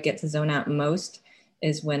where I get to zone out most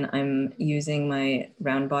is when I'm using my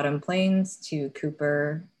round bottom planes to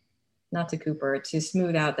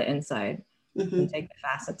smooth out the inside and take the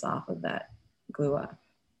facets off of that glue up.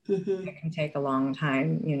 Mm-hmm. It can take a long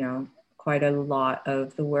time, quite a lot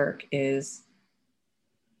of the work is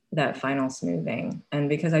that final smoothing. And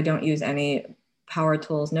because I don't use any power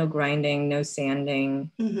tools, no grinding, no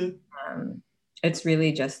sanding, it's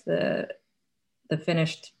really just the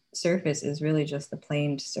finished surface is really just the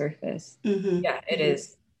planed surface. Yeah, it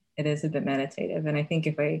is a bit meditative. And I think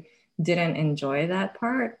if I didn't enjoy that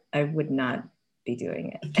part, I would not be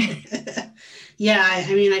doing it. Yeah,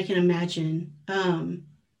 I mean, I can imagine.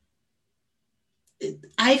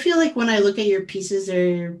 I feel like when I look at your pieces,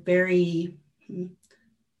 they're very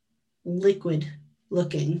liquid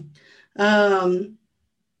looking. I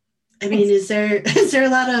mean, is there a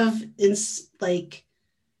lot of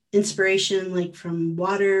inspiration like from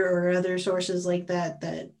water or other sources like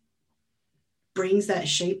that brings that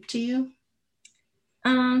shape to you?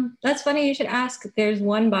 That's funny you should ask. There's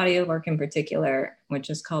one body of work in particular,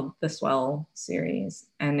 which is called the Swell series,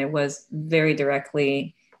 and it was very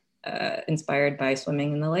directly inspired by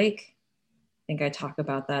swimming in the lake. I think I talk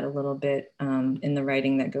about that a little bit in the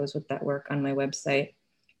writing that goes with that work on my website.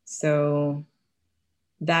 So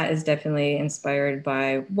that is definitely inspired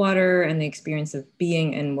by water and the experience of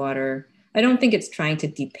being in water. I don't think it's trying to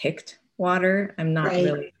depict water. I'm not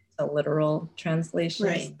really a literal translation.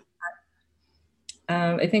 Right.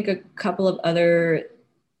 I think a couple of other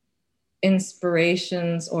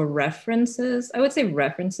inspirations or references, I would say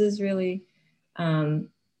references really,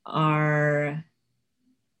 are,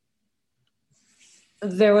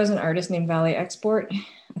 there was an artist named Valley Export,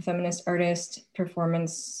 a feminist artist,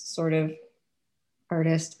 performance sort of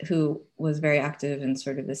artist who was very active in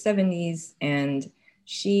sort of the 70s. And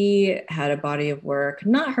she had a body of work,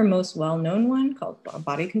 not her most well-known one, called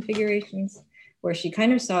Body Configurations, where she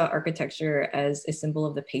kind of saw architecture as a symbol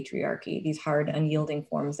of the patriarchy, these hard, unyielding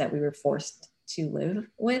forms that we were forced to live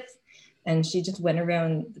with. And she just went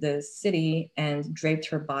around the city and draped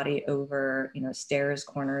her body over, stairs,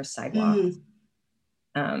 corners, sidewalks.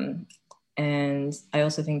 And I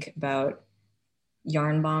also think about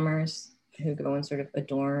yarn bombers who go and sort of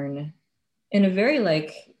adorn in a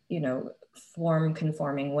very form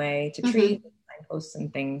conforming way to trees, signposts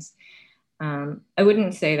and things. I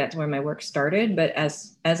wouldn't say that's where my work started, but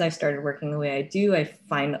as I started working the way I do, I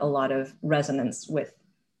find a lot of resonance with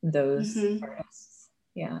those artists.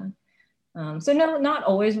 Yeah. So no, not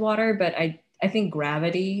always water, but I think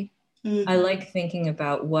gravity. I like thinking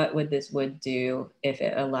about what would this wood do if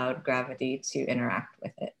it allowed gravity to interact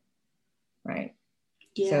with it, right?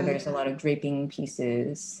 Yeah. So there's a lot of draping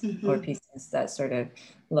pieces or pieces that sort of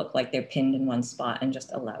look like they're pinned in one spot and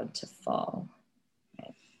just allowed to fall.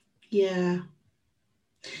 Right? Yeah.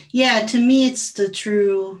 Yeah, to me, it's the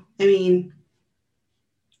true,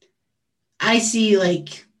 I see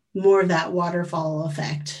like more of that waterfall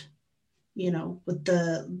effect, with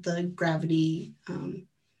the gravity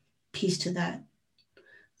piece to that.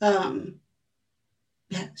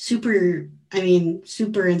 Yeah, super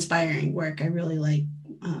inspiring work. I really like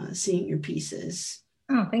seeing your pieces.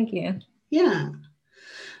 Oh, thank you. Yeah.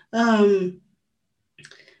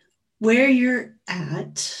 Where you're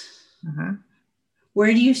at,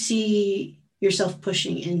 where do you see yourself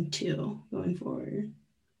pushing into going forward?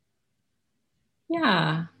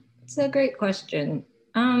 Yeah, it's a great question.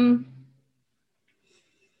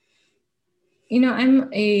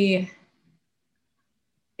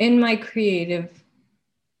 In my creative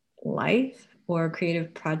life or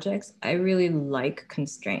creative projects, I really like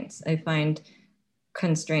constraints. I find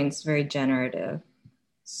constraints very generative.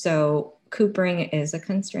 So coopering is a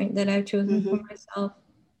constraint that I've chosen for myself.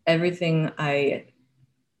 Everything I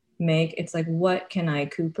make, it's like, what can I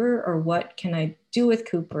cooper or what can I do with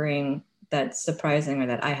coopering that's surprising or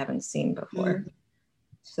that I haven't seen before?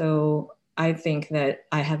 So I think that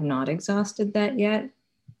I have not exhausted that yet.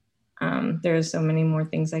 There's so many more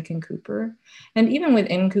things I can cooper. And even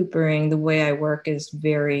within coopering, the way I work is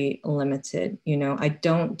very limited. I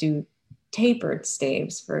don't do tapered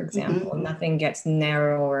staves, for example. Nothing gets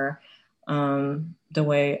narrower the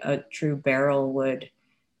way a true barrel would.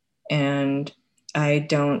 And I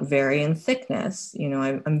don't vary in thickness.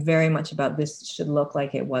 I'm very much about this should look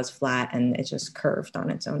like it was flat and it just curved on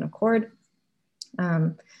its own accord.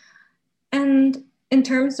 And in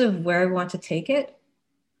terms of where I want to take it,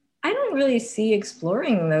 I don't really see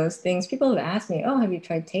exploring those things. People have asked me, oh, have you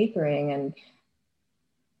tried tapering? And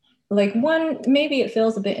one, maybe it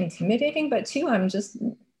feels a bit intimidating, but two, I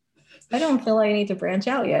don't feel like I need to branch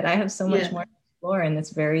out yet. I have so much more to explore in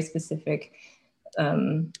this very specific,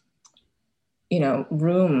 conceptual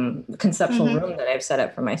room that I've set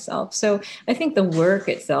up for myself. So I think the work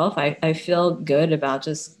itself, I feel good about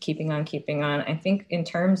just keeping on. I think in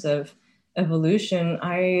terms of evolution,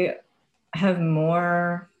 I have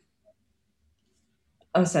more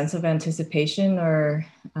a sense of anticipation or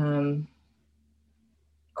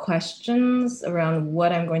questions around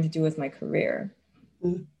what I'm going to do with my career.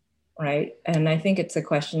 Mm. Right. And I think it's a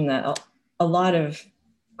question that a lot of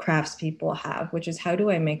craftspeople have, which is, how do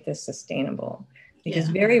I make this sustainable? Because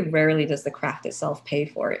very rarely does the craft itself pay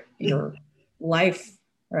for it. Your life,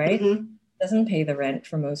 right? Doesn't pay the rent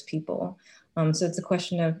for most people. So it's a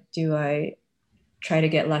question of, do I try to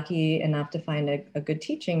get lucky enough to find a good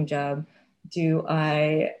teaching job? Do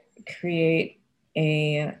I create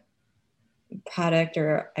a product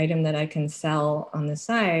or item that I can sell on the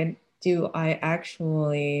side? Do I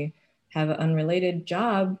actually have an unrelated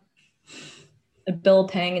job, a bill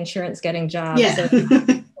paying, insurance getting job? Yeah. So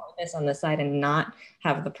this on the side and not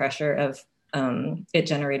have the pressure of it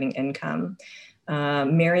generating income.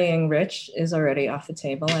 Marrying rich is already off the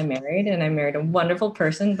table. I'm married, and I married a wonderful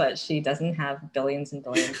person, but she doesn't have billions and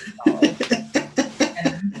billions of dollars. And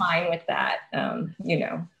I'm fine with that,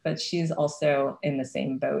 but she's also in the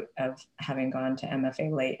same boat of having gone to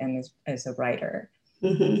MFA late and as a writer.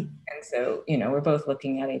 And so, we're both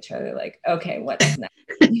looking at each other like, okay, what's next?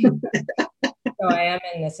 So I am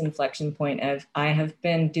in this inflection point of, I have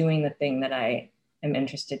been doing the thing that I am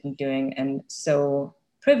interested in doing, and so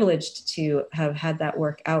privileged to have had that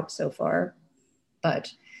work out so far.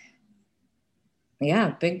 But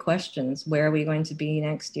yeah, big questions. Where are we going to be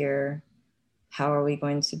next year? How are we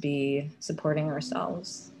going to be supporting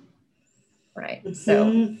ourselves? Right. So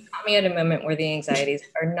caught me at a moment where the anxieties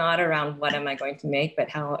are not around what am I going to make, but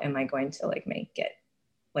how am I going to make it,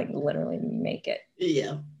 literally make it.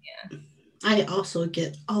 Yeah. I also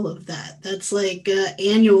get all of that. That's like an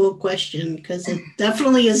annual question, because it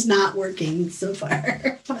definitely is not working so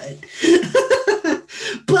far.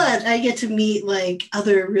 But I get to meet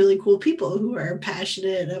other really cool people who are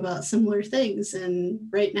passionate about similar things. And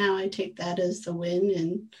right now I take that as the win,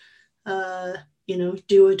 and,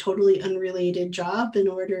 do a totally unrelated job in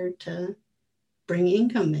order to bring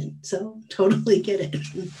income in. So totally get it.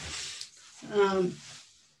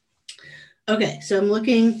 Okay, so I'm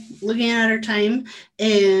looking at our time,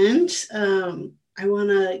 and I want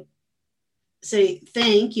to say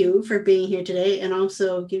thank you for being here today, and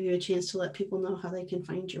also give you a chance to let people know how they can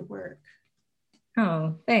find your work.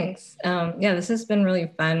 Oh, thanks. Yeah, this has been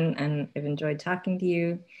really fun, and I've enjoyed talking to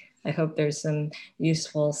you. I hope there's some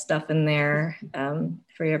useful stuff in there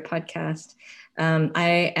for your podcast.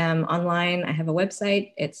 I am online. I have a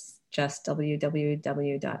website. It's just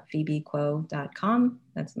www.phoebequo.com.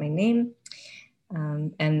 That's my name.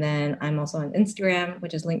 And then I'm also on Instagram,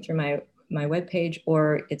 which is linked through my webpage,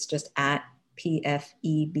 or it's just at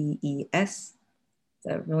PFEBES. It's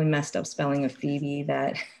a really messed up spelling of Phoebe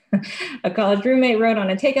that a college roommate wrote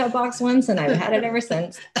on a takeout box once, and I've had it ever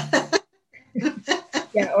since.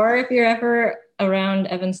 Yeah, or if you're ever around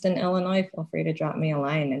Evanston, Illinois, feel free to drop me a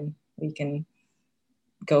line and we can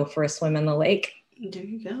go for a swim in the lake. There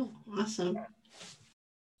you go. Awesome.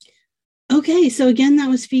 Okay, so again, that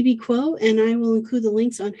was Phoebe Quo, and I will include the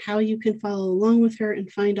links on how you can follow along with her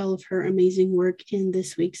and find all of her amazing work in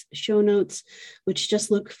this week's show notes, which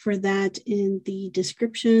just look for that in the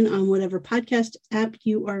description on whatever podcast app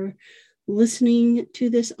you are listening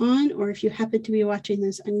to this on, or if you happen to be watching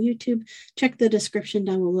this on YouTube, check the description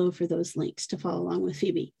down below for those links to follow along with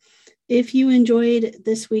Phoebe. If you enjoyed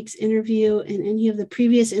this week's interview and any of the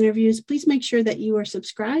previous interviews, please make sure that you are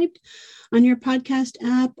subscribed on your podcast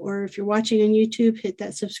app, or if you're watching on YouTube, hit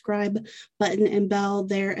that subscribe button and bell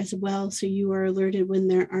there as well, so you are alerted when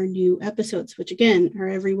there are new episodes, which again are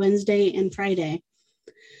every Wednesday and Friday.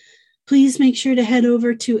 Please make sure to head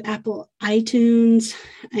over to Apple iTunes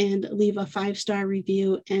and leave a 5-star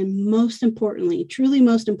review. And most importantly, truly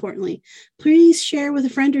most importantly, please share with a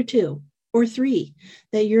friend or two or three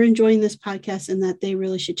that you're enjoying this podcast and that they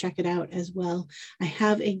really should check it out as well. I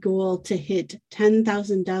have a goal to hit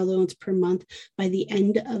 10,000 downloads per month by the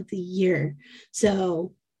end of the year.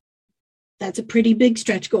 So that's a pretty big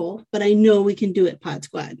stretch goal, but I know we can do it, Pod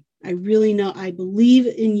Squad. I really know, I believe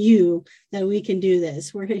in you that we can do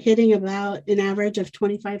this. We're hitting about an average of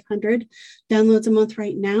 2,500 downloads a month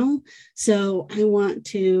right now. So I want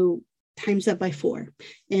to times that by 4.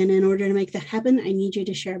 And in order to make that happen, I need you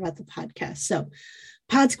to share about the podcast. So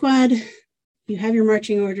Pod Squad, you have your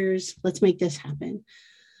marching orders. Let's make this happen.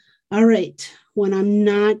 All right. When I'm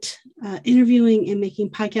not interviewing and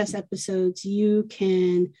making podcast episodes, you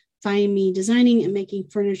can find me designing and making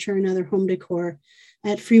furniture and other home decor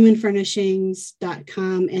at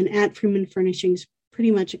freemanfurnishings.com and at Freeman Furnishings pretty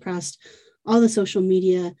much across all the social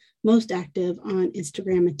media, most active on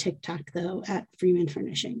Instagram and TikTok, though, at Freeman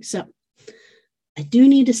Furnishings. So I do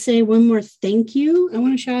need to say one more thank you. I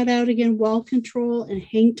want to shout out again Wall Control and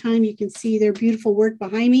Hang Time. You can see their beautiful work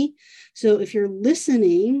behind me. So if you're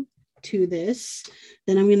listening to this,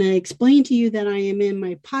 then I'm going to explain to you that I am in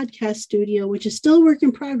my podcast studio, which is still a work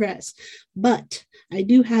in progress, but I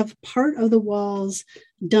do have part of the walls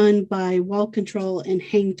done by Wall Control and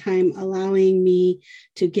Hang Time, allowing me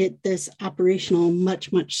to get this operational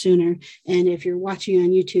much, much sooner. And if you're watching on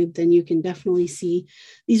YouTube, then you can definitely see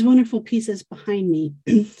these wonderful pieces behind me.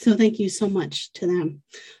 So thank you so much to them.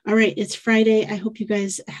 All right, it's Friday. I hope you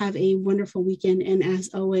guys have a wonderful weekend. And as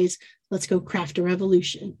always, let's go craft a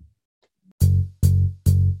revolution.